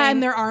something. Yeah,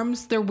 and their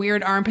arms, their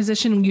weird arm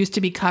position used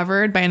to be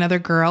covered by another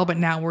girl, but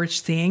now we're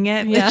seeing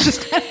it. Yeah. It's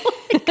just kind of like...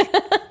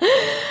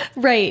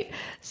 Right.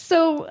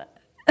 So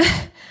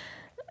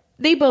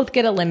they both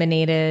get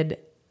eliminated,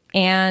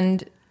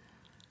 and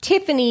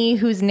Tiffany,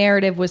 whose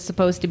narrative was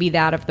supposed to be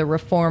that of the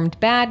reformed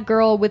bad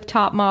girl with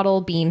Top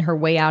Model being her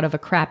way out of a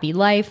crappy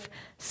life,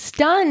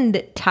 stunned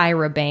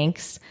Tyra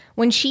Banks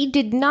when she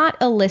did not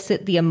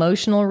elicit the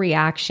emotional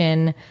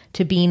reaction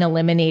to being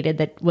eliminated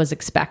that was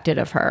expected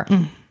of her.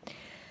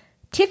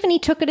 Tiffany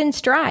took it in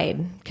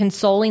stride,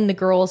 consoling the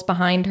girls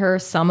behind her,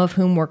 some of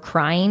whom were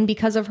crying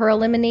because of her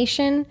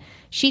elimination.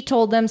 She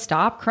told them,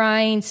 stop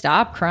crying,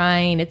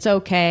 it's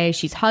okay.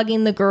 She's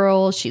hugging the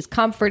girls, she's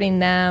comforting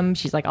them.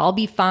 She's like, I'll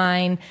be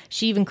fine.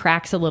 She even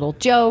cracks a little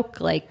joke,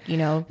 like, you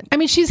know. I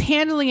mean, she's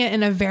handling it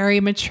in a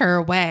very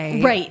mature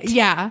way. Right.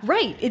 Yeah.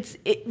 Right.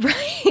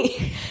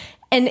 Right.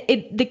 And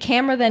the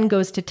camera then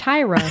goes to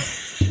Tyra,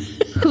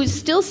 who's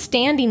still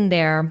standing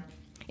there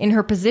in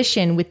her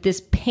position with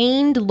this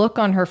pained look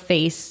on her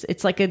face.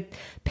 It's like a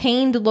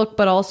pained look,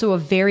 but also a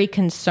very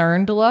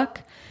concerned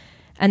look.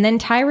 And then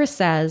Tyra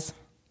says,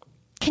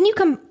 Can you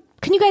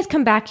guys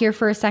come back here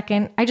for a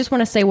second? I just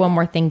want to say one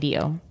more thing to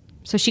you.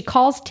 So she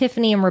calls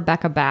Tiffany and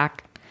Rebecca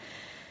back,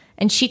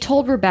 and she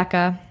told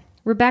Rebecca,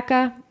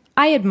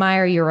 I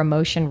admire your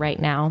emotion right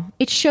now.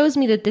 It shows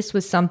me that this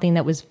was something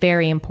that was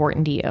very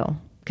important to you.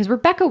 Because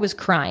Rebecca was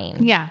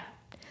crying. Yeah.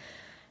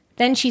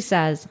 Then she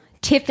says,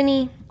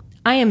 Tiffany,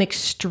 I am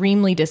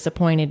extremely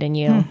disappointed in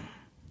you.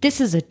 This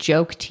is a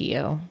joke to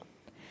you.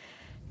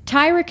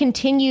 Tyra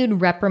continued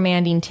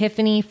reprimanding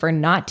Tiffany for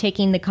not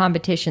taking the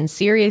competition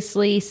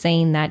seriously,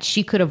 saying that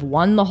she could have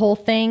won the whole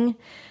thing.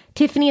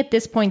 Tiffany at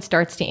this point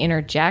starts to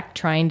interject,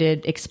 trying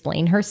to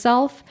explain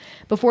herself,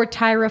 before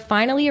Tyra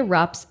finally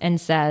erupts and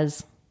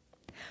says,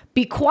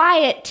 be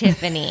quiet,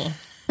 Tiffany.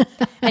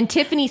 And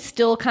Tiffany's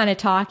still kind of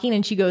talking,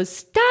 and she goes,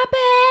 stop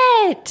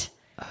it!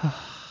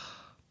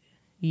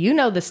 You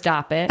know the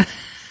stop it.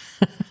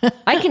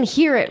 I can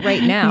hear it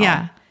right now.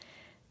 Yeah.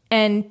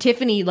 And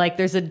Tiffany, like,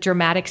 there's a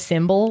dramatic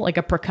cymbal, like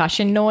a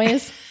percussion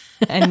noise,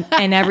 and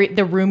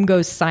the room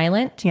goes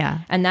silent. Yeah.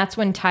 And that's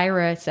when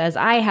Tyra says,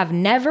 I have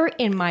never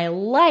in my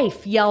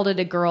life yelled at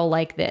a girl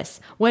like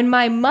this. When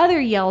my mother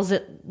yells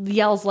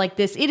like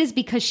this, it is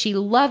because she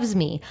loves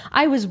me.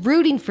 I was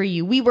rooting for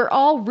you. We were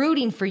all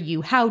rooting for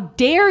you. How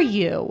dare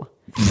you?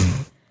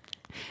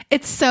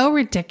 It's so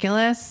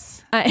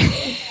ridiculous.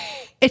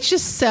 It's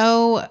just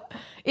so...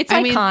 It's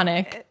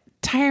iconic.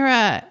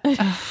 Tyra...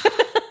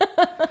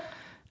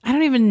 I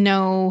don't even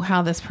know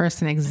how this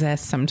person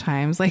exists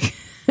sometimes. Like,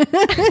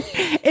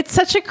 it's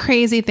such a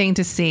crazy thing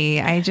to see.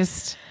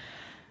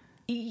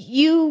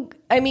 It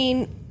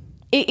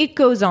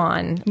goes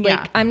on. Like,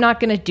 Yeah. I'm not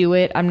going to do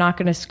it. I'm not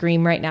going to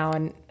scream right now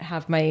and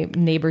have my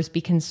neighbors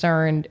be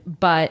concerned.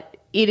 But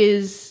it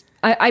is...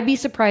 I'd be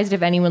surprised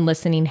if anyone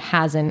listening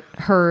hasn't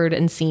heard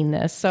and seen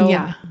this. So,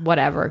 yeah.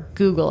 Whatever.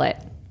 Google it.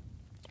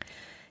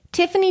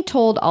 Tiffany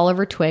told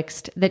Oliver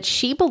Twixt that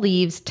she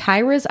believes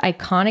Tyra's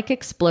iconic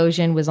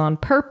explosion was on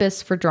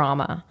purpose for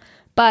drama,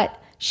 but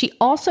she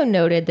also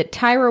noted that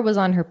Tyra was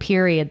on her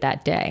period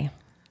that day.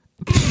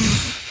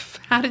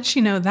 How did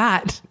she know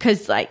that?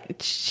 Because like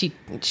she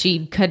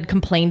had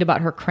complained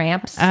about her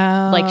cramps.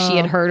 Oh. Like she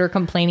had heard her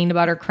complaining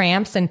about her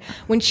cramps, and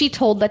when she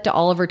told that to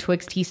Oliver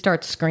Twixt, he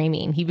starts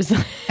screaming. He was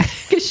like,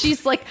 because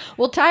she's like,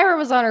 well, Tyra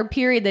was on her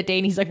period that day,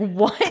 and he's like,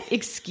 what?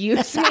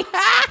 Excuse me?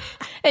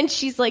 And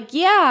she's like,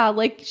 yeah,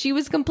 like she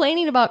was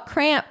complaining about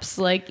cramps,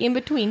 like in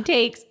between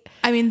takes.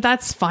 I mean,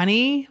 that's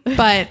funny,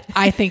 but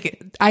I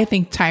think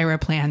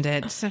Tyra planned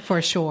it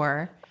for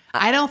sure.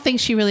 I don't think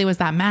she really was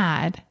that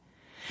mad.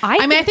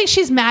 I think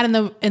she's mad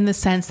in the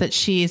sense that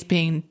she is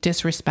being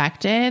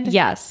disrespected.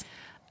 Yes.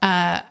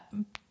 I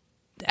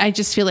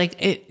just feel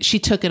like she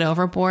took it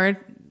overboard.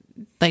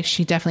 Like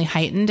she definitely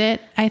heightened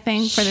it, I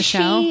think, for the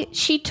show.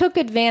 She took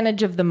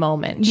advantage of the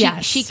moment.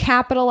 Yes. She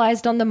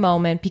capitalized on the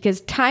moment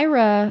because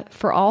Tyra,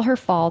 for all her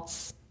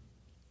faults,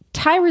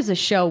 Tyra's a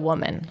show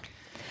woman.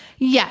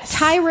 Yes.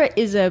 Tyra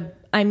is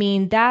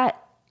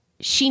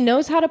she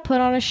knows how to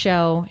put on a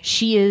show.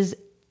 She is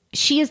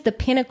the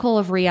pinnacle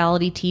of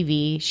reality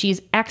TV.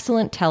 She's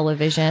excellent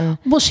television.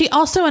 Well, she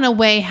also in a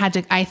way had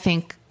to, I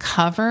think,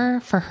 cover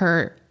for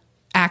her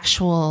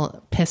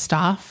actual pissed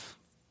off.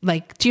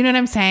 Like, do you know what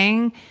I'm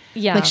saying?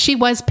 Yeah. Like she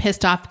was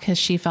pissed off because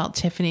she felt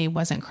Tiffany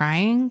wasn't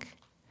crying.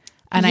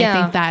 And Yeah. I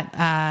think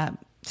that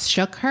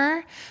shook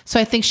her. So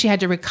I think she had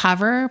to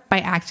recover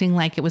by acting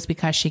like it was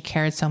because she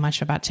cared so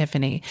much about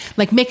Tiffany.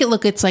 Like make it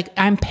look, it's like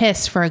I'm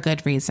pissed for a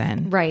good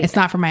reason. Right. It's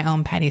not for my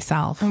own petty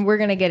self. And we're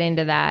going to get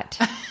into that.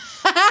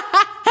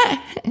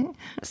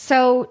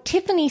 So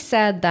Tiffany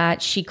said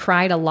that she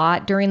cried a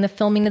lot during the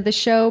filming of the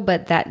show,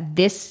 but that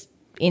this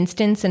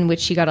instance in which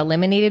she got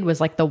eliminated was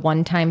like the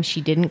one time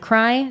she didn't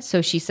cry.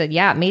 So she said,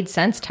 yeah, it made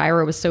sense.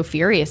 Tyra was so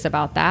furious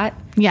about that.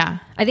 Yeah.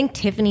 I think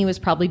Tiffany was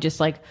probably just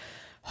like,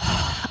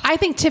 I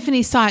think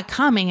Tiffany saw it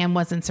coming and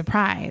wasn't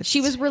surprised.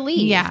 she was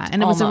relieved. Yeah.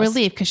 And it was a almost.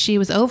 relief because she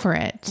was over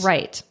it.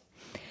 Right.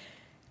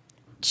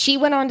 She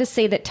went on to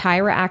say that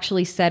Tyra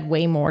actually said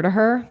way more to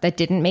her that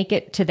didn't make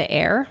it to the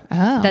air.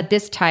 Oh. That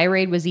this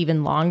tirade was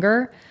even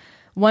longer.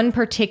 One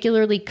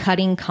particularly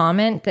cutting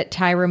comment that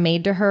Tyra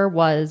made to her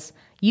was,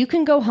 "You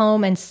can go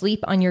home and sleep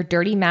on your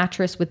dirty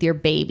mattress with your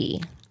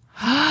baby."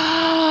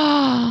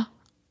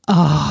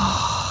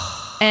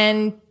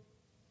 And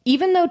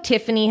even though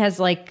Tiffany has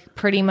like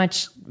pretty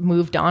much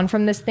moved on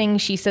from this thing,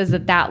 she says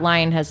that that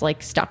line has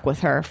like stuck with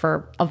her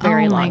for a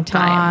very Oh my long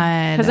time.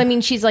 God. Because I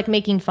mean, she's like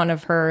making fun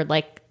of her,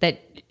 like that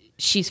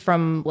she's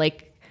from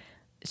like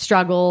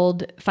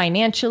struggled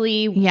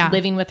financially, Yeah.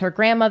 living with her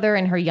grandmother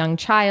and her young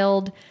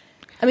child.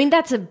 I mean,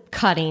 that's a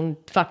cutting,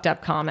 fucked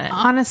up comment.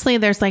 Honestly,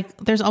 there's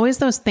always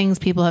those things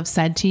people have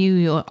said to you,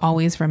 you'll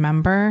always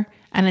remember.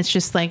 And it's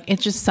just like, it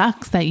just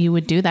sucks that you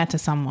would do that to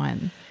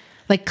someone.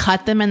 Like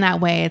cut them in that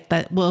way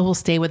that will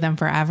stay with them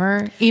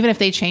forever, even if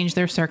they change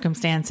their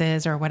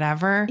circumstances or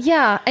whatever.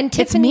 Yeah, and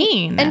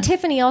Tiffany, mean. And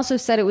Tiffany also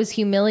said it was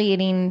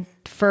humiliating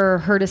for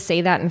her to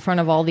say that in front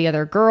of all the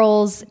other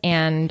girls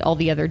and all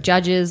the other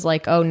judges.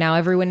 Like, oh, now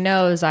everyone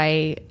knows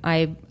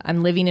I'm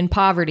living in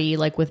poverty,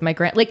 like with my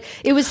like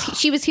it was.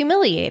 She was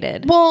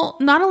humiliated. Well,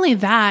 not only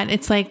that,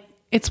 it's like,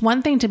 it's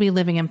one thing to be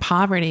living in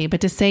poverty,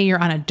 but to say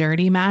you're on a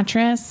dirty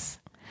mattress,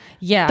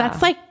 Yeah,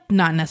 that's like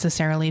not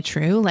necessarily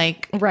true.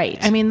 Like, Right.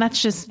 I mean, that's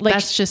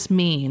just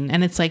mean.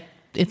 And it's like,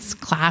 it's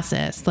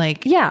classist.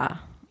 Like, yeah.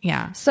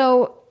 yeah.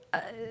 So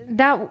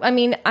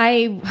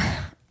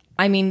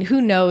I mean,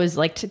 who knows?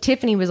 Like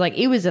Tiffany was like,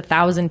 it was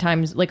 1,000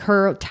 times like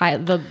her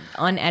the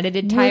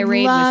unedited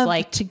tirade Would love was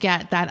like, to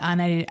get that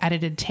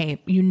unedited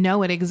tape. You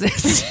know it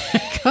exists.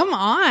 Come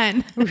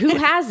on. who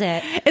has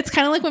it? It's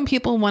kind of like when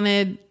people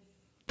wanted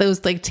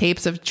those like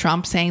tapes of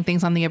Trump saying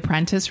things on The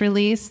Apprentice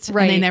released,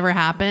 Right. and they never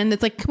happened.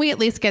 It's like, can we at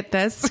least get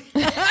this?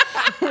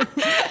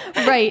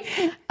 Right.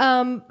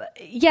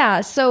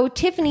 Yeah. So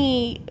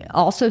Tiffany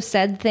also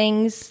said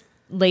things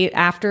late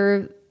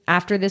after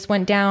this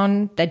went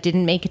down that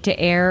didn't make it to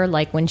air.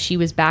 Like when she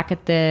was back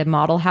at the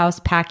model house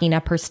packing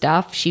up her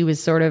stuff, she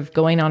was sort of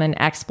going on an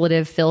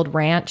expletive filled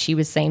rant. She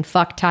was saying,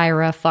 fuck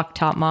Tyra, fuck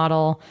Top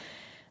Model.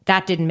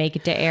 That didn't make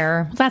it to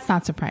air. Well, that's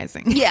not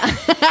surprising. Yeah.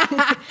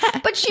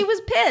 But she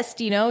was pissed,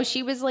 you know,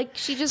 she was like,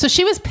 So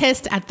she was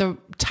pissed at the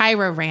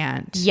Tyra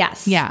rant.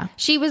 yes. Yeah.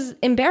 She was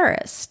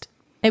embarrassed.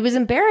 It was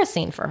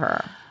embarrassing for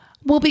her.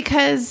 Well,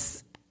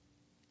 because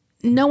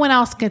no one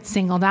else gets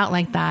singled out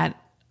like that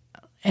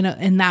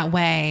in that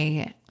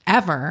way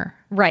ever.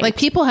 Right. Like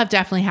people have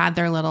definitely had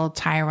their little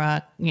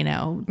Tyra,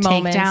 Moments.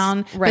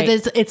 takedown. Right.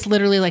 But it's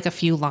literally like a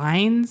few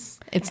lines.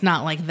 It's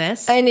not like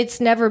this. And it's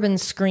never been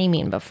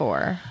screaming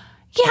before.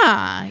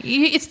 Yeah.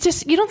 It's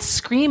just, you don't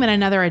scream at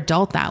another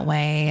adult that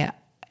way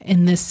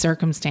in this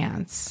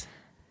circumstance.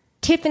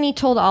 Tiffany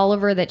told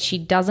Oliver that she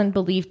doesn't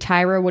believe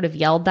Tyra would have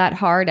yelled that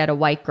hard at a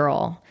white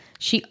girl.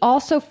 She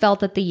also felt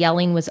that the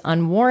yelling was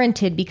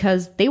unwarranted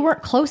because they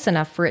weren't close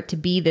enough for it to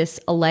be this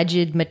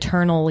alleged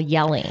maternal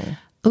yelling.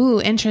 Ooh,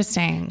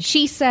 interesting.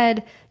 She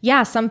said,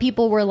 yeah, some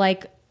people were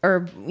like,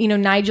 or,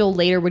 Nigel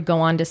later would go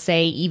on to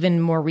say even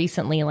more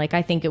recently, like,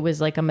 I think it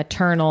was like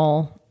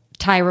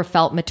Tyra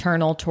felt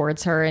maternal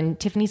towards her. And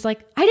Tiffany's like,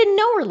 I didn't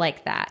know her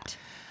like that.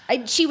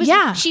 She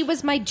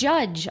was my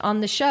judge on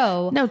the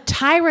show. No,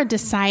 Tyra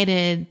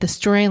decided the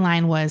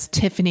storyline was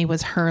Tiffany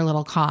was her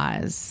little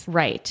cause.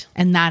 Right.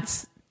 And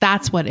that's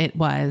what it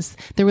was.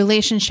 The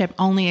relationship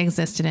only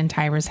existed in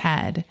Tyra's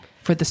head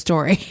for the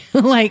story.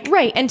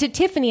 Right. And to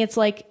Tiffany, it's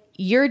like,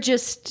 you're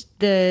just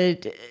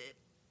the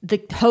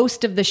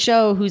host of the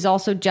show who's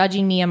also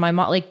judging me and my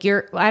mom. Like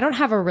I don't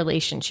have a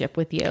relationship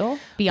with you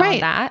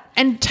beyond that.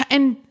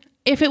 And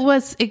if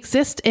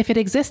it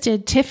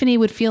existed, Tiffany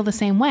would feel the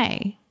same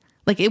way.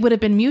 Like it would have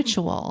been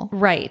mutual.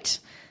 Right.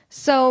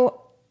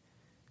 So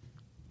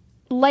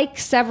like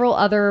several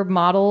other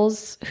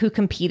models who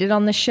competed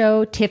on the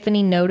show,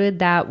 Tiffany noted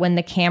that when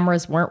the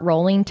cameras weren't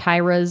rolling,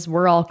 Tyra's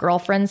 "we're all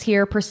girlfriends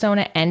here"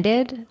 persona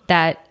ended.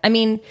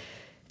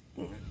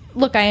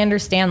 Look, I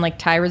understand like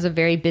Tyra's a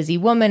very busy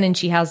woman and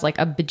she has like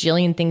a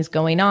bajillion things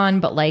going on,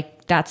 but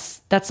like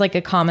that's like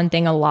a common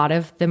thing a lot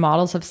of the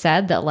models have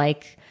said, that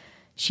like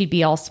she'd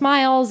be all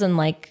smiles and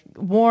like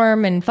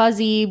warm and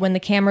fuzzy when the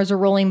cameras are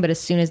rolling, but as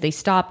soon as they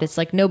stopped, it's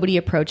like nobody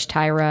approached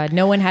Tyra.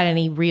 No one had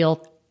any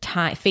real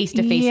time,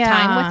 face-to-face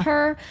time with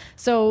her.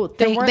 So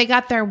they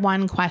got their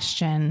one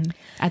question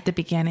at the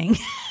beginning.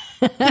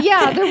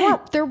 Yeah,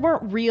 there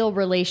weren't real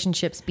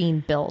relationships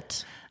being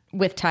built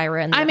with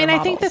Tyra and the other I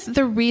think models. that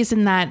the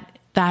reason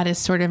that is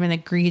sort of an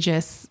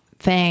egregious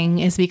thing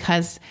is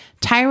because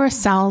Tyra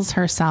sells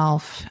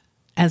herself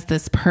as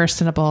this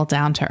personable,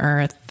 down to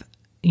earth,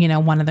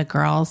 one of the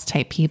girls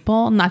type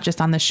people, not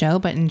just on the show,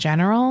 but in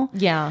general.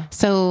 Yeah.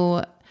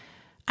 So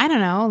I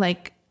don't know,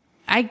 like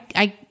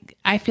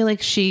I feel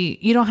like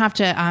you don't have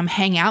to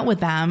hang out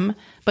with them,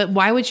 But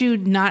why would you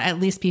not at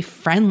least be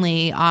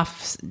friendly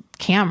off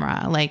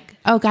camera? Like,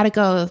 oh, gotta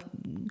go.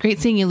 Great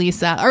seeing you,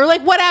 Lisa. Or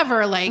like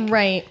whatever. Like,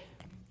 Right.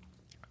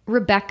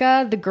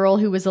 Rebecca, the girl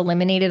who was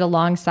eliminated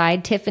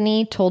alongside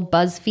Tiffany, told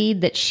BuzzFeed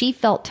that she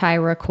felt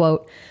Tyra,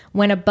 quote,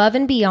 went above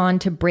and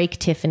beyond to break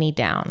Tiffany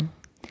down.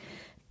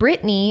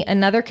 Brittany,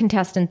 another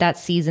contestant that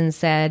season,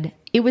 said,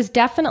 it was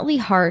definitely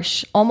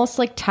harsh, almost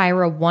like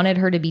Tyra wanted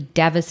her to be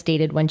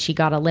devastated when she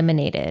got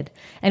eliminated.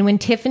 And when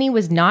Tiffany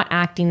was not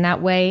acting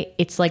that way,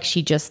 it's like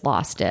she just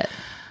lost it.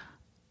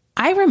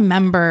 I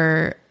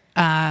remember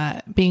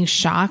being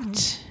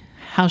shocked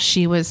how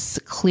she was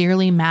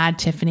clearly mad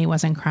Tiffany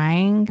wasn't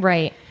crying.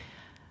 Right.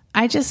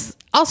 I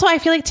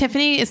feel like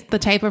Tiffany is the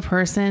type of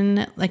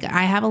person, like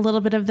I have a little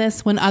bit of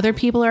this. When other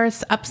people are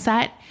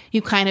upset,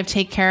 you kind of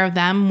take care of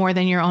them more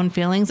than your own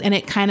feelings. And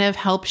it kind of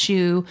helps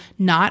you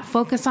not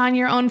focus on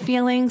your own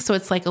feelings. So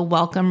it's like a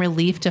welcome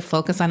relief to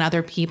focus on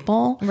other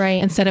people.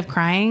 Right. Instead of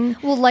crying.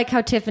 Well, like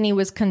how Tiffany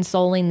was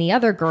consoling the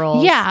other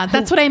girls. Yeah,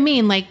 that's what I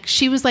mean. Like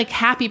she was like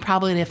happy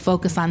probably to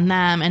focus on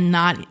them and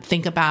not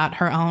think about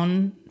her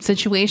own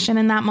situation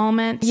in that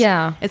moment.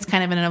 Yeah. It's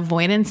kind of an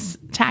avoidance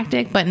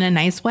tactic, but in a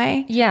nice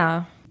way.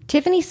 Yeah.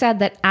 Tiffany said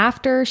that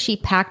after she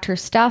packed her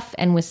stuff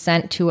and was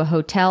sent to a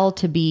hotel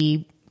to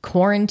be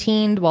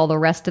quarantined while the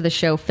rest of the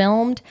show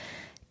filmed,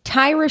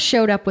 Tyra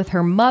showed up with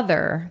her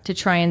mother to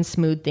try and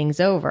smooth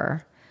things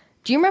over.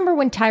 Do you remember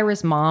when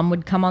Tyra's mom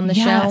would come on the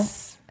show?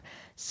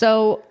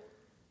 So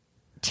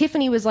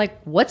Tiffany was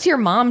like, what's your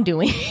mom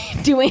doing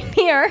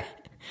here?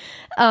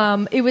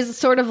 It was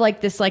sort of like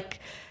this like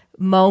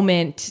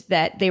moment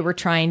that they were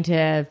trying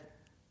to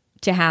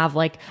have,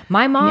 like,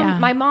 my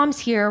mom's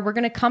here, we're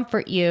gonna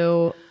comfort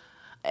you.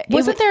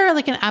 Wasn't there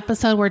like an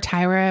episode where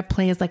Tyra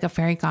plays like a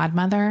fairy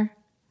godmother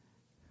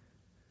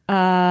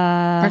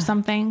or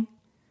something?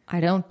 I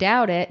don't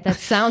doubt it. That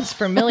sounds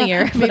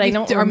familiar, but I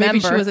don't remember. Or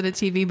maybe she was in a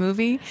TV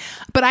movie.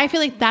 But I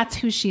feel like that's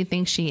who she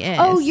thinks she is.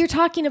 Oh, you're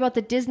talking about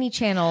the Disney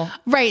Channel.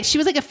 Right. She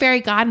was like a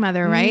fairy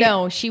godmother, right?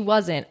 No, she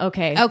wasn't.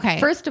 Okay.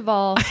 First of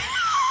all,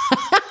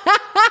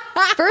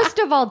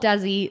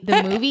 Desi,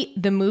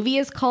 the movie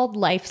is called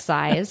Life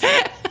Size.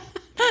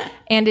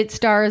 And it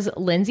stars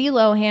Lindsay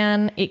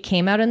Lohan. It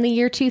came out in the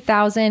year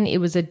 2000. It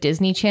was a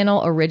Disney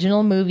Channel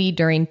original movie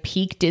during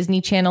peak Disney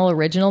Channel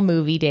original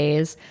movie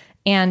days.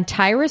 And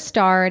Tyra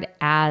starred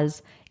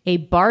as a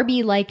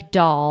Barbie-like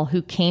doll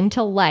who came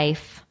to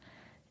life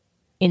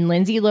in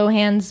Lindsay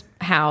Lohan's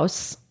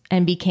house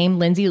and became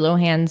Lindsay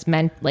Lohan's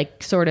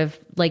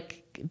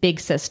big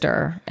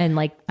sister and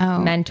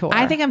mentor.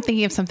 I think I'm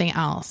thinking of something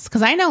else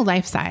because I know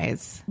Life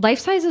Size. Life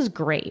Size is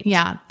great.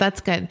 Yeah,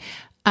 that's good.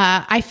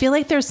 I feel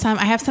like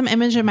I have some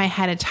image in my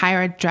head of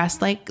Tyra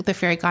dressed like the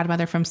fairy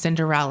godmother from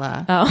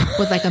Cinderella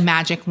with like a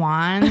magic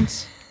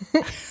wand.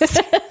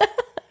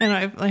 And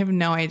I have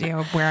no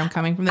idea where I'm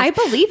coming from this. I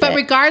believe But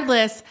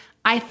regardless,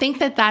 I think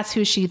that that's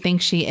who she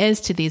thinks she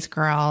is to these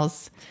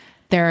girls.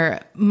 Their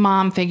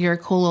mom figure,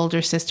 cool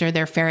older sister,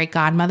 their fairy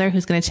godmother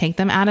who's going to take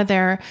them out of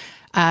their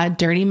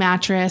dirty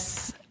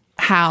mattress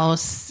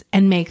house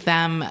and make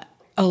them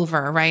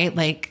over, right?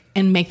 Like,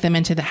 and make them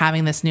into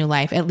having this new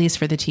life, at least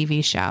for the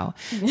TV show.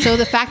 So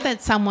the fact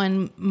that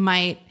someone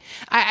might,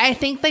 I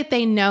think that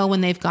they know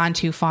when they've gone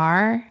too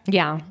far.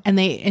 Yeah.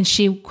 And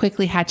she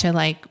quickly had to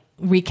like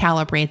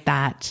recalibrate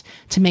that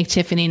to make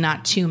Tiffany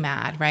not too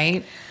mad,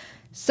 right?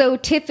 So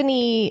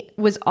Tiffany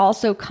was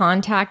also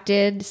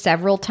contacted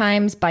several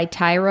times by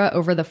Tyra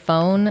over the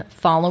phone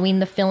following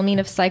the filming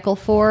of Cycle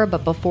 4,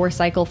 but before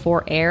Cycle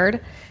 4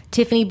 aired.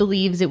 Tiffany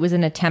believes it was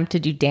an attempt to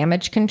do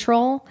damage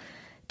control.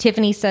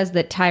 Tiffany says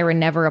that Tyra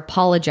never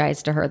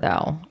apologized to her,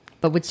 though,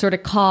 but would sort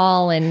of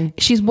call and...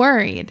 She's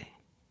worried.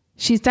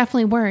 She's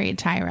definitely worried,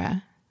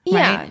 Tyra.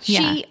 Yeah,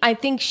 right? I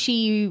think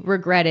she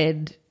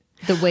regretted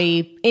the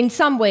way, in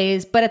some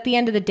ways, but at the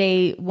end of the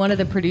day, one of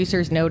the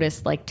producers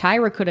noticed, like,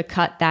 Tyra could have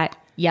cut that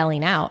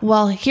yelling out.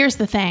 Well, here's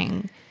the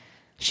thing.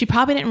 She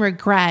probably didn't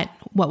regret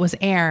what was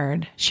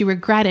aired. She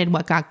regretted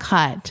what got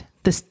cut.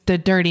 The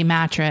dirty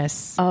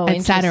mattress,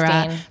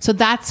 etc. So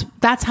that's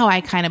how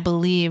I kind of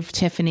believe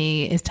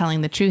Tiffany is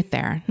telling the truth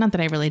there. Not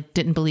that I really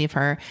didn't believe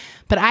her,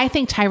 but I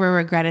think Tyra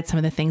regretted some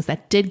of the things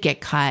that did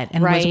get cut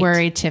and was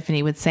worried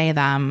Tiffany would say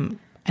them.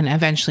 And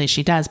eventually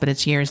she does, but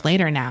it's years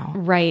later now.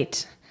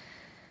 Right.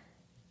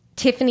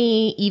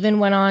 Tiffany even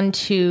went on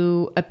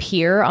to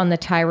appear on the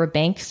Tyra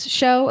Banks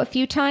show a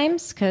few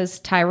times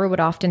because Tyra would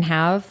often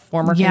have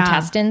former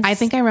contestants. I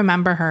think I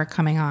remember her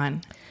coming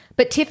on.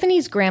 But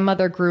Tiffany's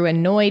grandmother grew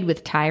annoyed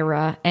with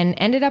Tyra and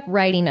ended up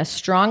writing a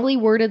strongly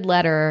worded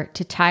letter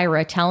to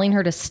Tyra telling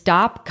her to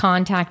stop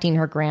contacting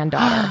her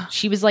granddaughter.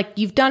 She was like,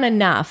 you've done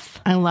enough.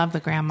 I love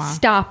the grandma.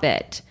 Stop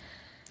it.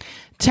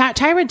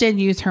 Tyra did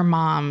use her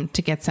mom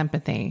to get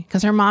sympathy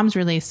because her mom's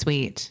really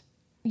sweet.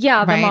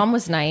 Yeah, the mom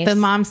was nice. The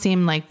mom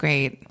seemed like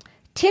great.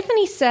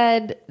 Tiffany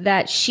said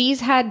that she's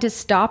had to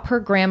stop her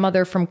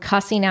grandmother from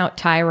cussing out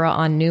Tyra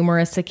on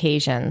numerous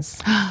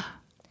occasions.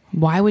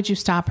 Why would you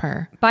stop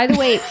her? By the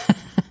way,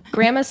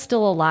 grandma's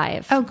still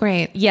alive. Oh,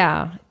 great.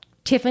 Yeah.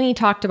 Tiffany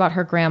talked about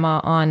her grandma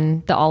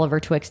on the Oliver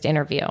Twixt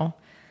interview.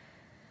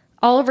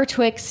 Oliver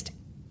Twixt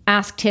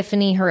asked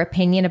Tiffany her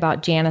opinion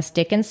about Janice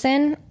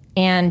Dickinson,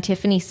 and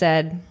Tiffany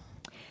said,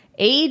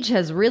 "Age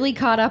has really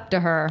caught up to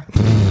her.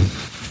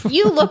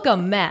 You look a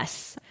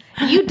mess.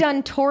 You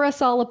done tore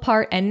us all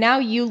apart, and now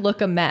you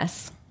look a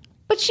mess.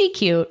 But she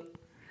cute."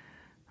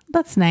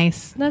 That's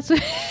nice. That's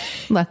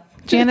Look,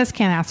 Janice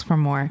can't ask for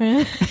more.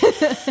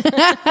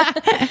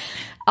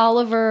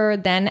 Oliver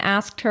then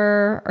asked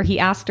her, or he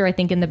asked her, I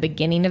think in the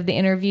beginning of the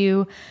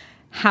interview,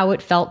 how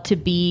it felt to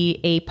be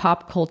a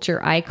pop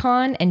culture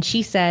icon. And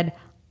she said,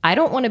 "I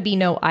don't want to be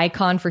no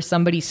icon for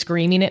somebody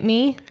screaming at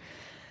me."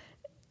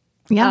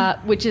 Yeah.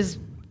 Which is,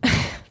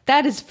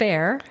 that is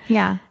fair.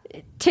 Yeah.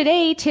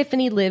 Today,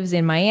 Tiffany lives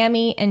in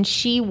Miami and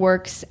she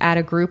works at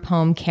a group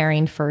home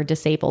caring for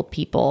disabled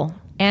people.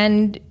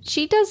 And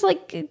she does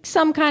like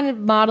some kind of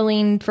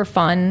modeling for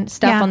fun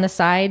stuff on the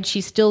side.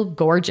 She's still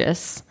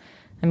gorgeous.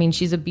 I mean,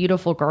 she's a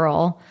beautiful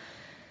girl.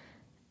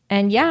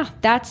 And yeah,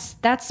 that's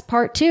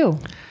part 2.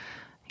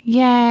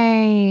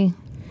 Yay.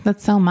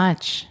 That's so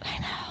much. I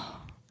know.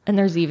 And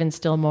there's even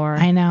still more.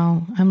 I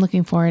know. I'm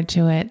looking forward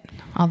to it.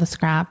 All the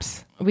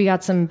scraps. We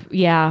got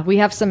we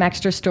have some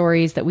extra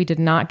stories that we did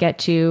not get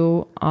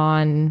to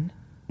on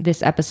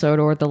this episode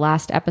or the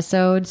last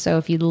episode. So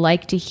if you'd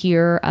like to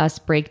hear us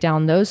break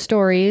down those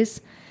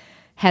stories,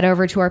 head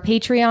over to our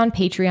Patreon,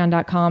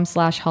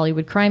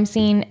 patreon.com/Hollywood Crime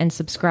Scene, and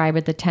subscribe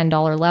at the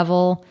 $10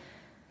 level.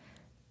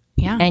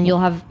 Yeah. And you'll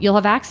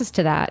have access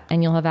to that,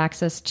 and you'll have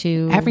access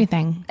to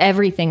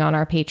everything on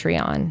our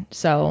Patreon.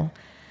 So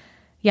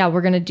yeah,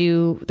 we're going to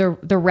do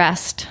the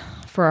rest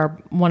for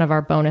one of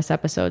our bonus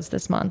episodes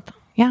this month.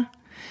 Yeah.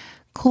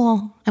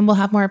 Cool. And we'll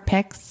have more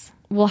pics.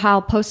 We'll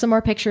post some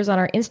more pictures on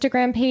our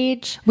Instagram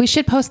page. We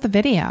should post the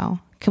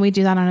video. Can we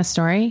do that on a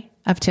story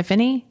of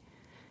Tiffany?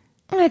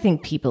 I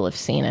think people have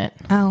seen it.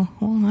 Oh,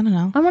 well, I don't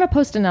know. I'm going to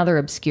post another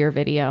obscure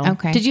video.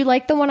 Okay. Did you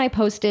like the one I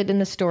posted in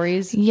the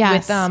stories?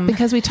 Yes, with,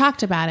 because we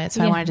talked about it,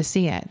 so I wanted to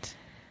see it.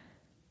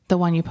 The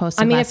one you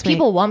posted last if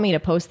people want me to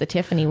post the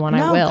Tiffany one,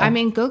 I will. I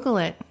mean, Google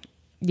it.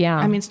 Yeah.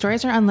 I mean,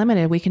 stories are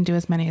unlimited. We can do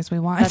as many as we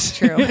want. That's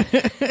true.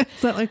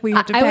 It's not like we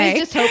have to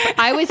pay.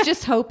 I was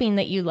just hoping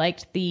that you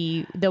liked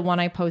the one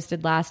I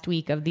posted last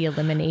week of the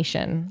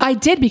elimination. I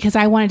did, because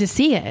I wanted to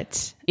see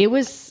it. It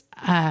was,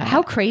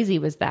 how crazy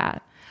was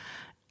that?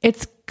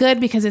 It's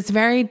good because it's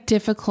very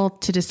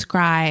difficult to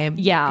describe.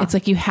 Yeah. It's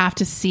like you have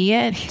to see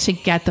it to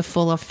get the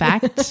full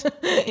effect.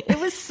 It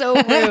was so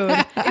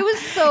rude. It was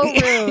so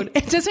rude.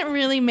 It doesn't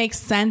really make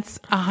sense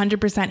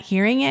 100%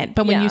 hearing it,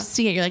 but when you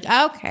see it, you're like,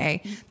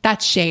 okay,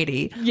 that's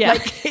shady. Yeah.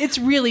 Like, it's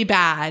really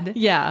bad.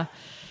 Yeah.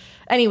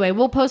 Anyway,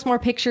 we'll post more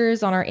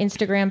pictures on our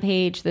Instagram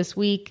page this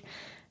week.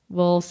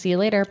 We'll see you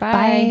later. Bye.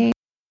 Bye.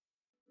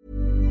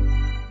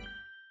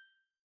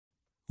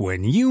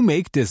 When you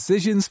make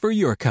decisions for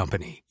your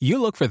company,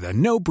 you look for the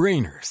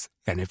no-brainers.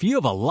 And if you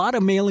have a lot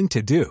of mailing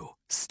to do,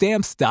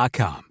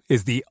 Stamps.com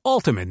is the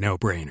ultimate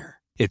no-brainer.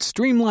 It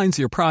streamlines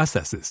your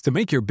processes to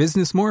make your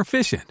business more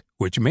efficient,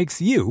 which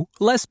makes you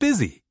less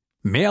busy.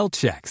 Mail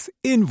checks,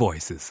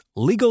 invoices,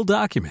 legal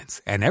documents,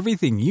 and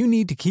everything you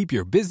need to keep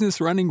your business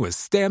running with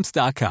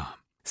Stamps.com.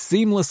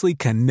 Seamlessly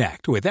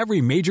connect with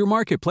every major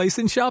marketplace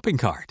and shopping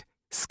cart.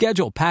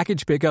 Schedule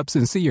package pickups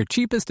and see your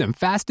cheapest and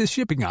fastest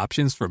shipping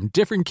options from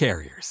different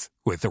carriers,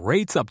 with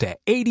rates up to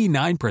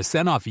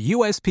 89% off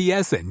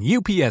USPS and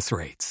UPS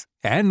rates.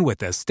 And with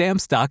the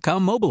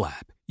Stamps.com mobile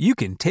app, you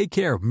can take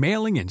care of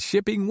mailing and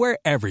shipping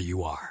wherever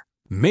you are.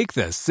 Make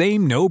the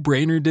same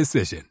no-brainer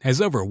decision as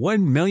over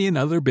 1 million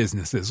other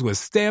businesses with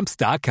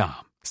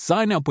Stamps.com.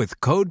 Sign up with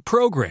code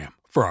PROGRAM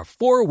for a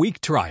 4-week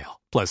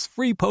trial, plus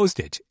free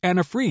postage and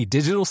a free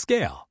digital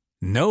scale.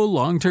 No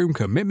long-term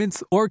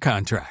commitments or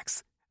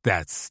contracts.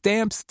 That's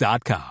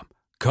Stamps.com.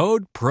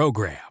 Code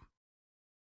PROGRAM.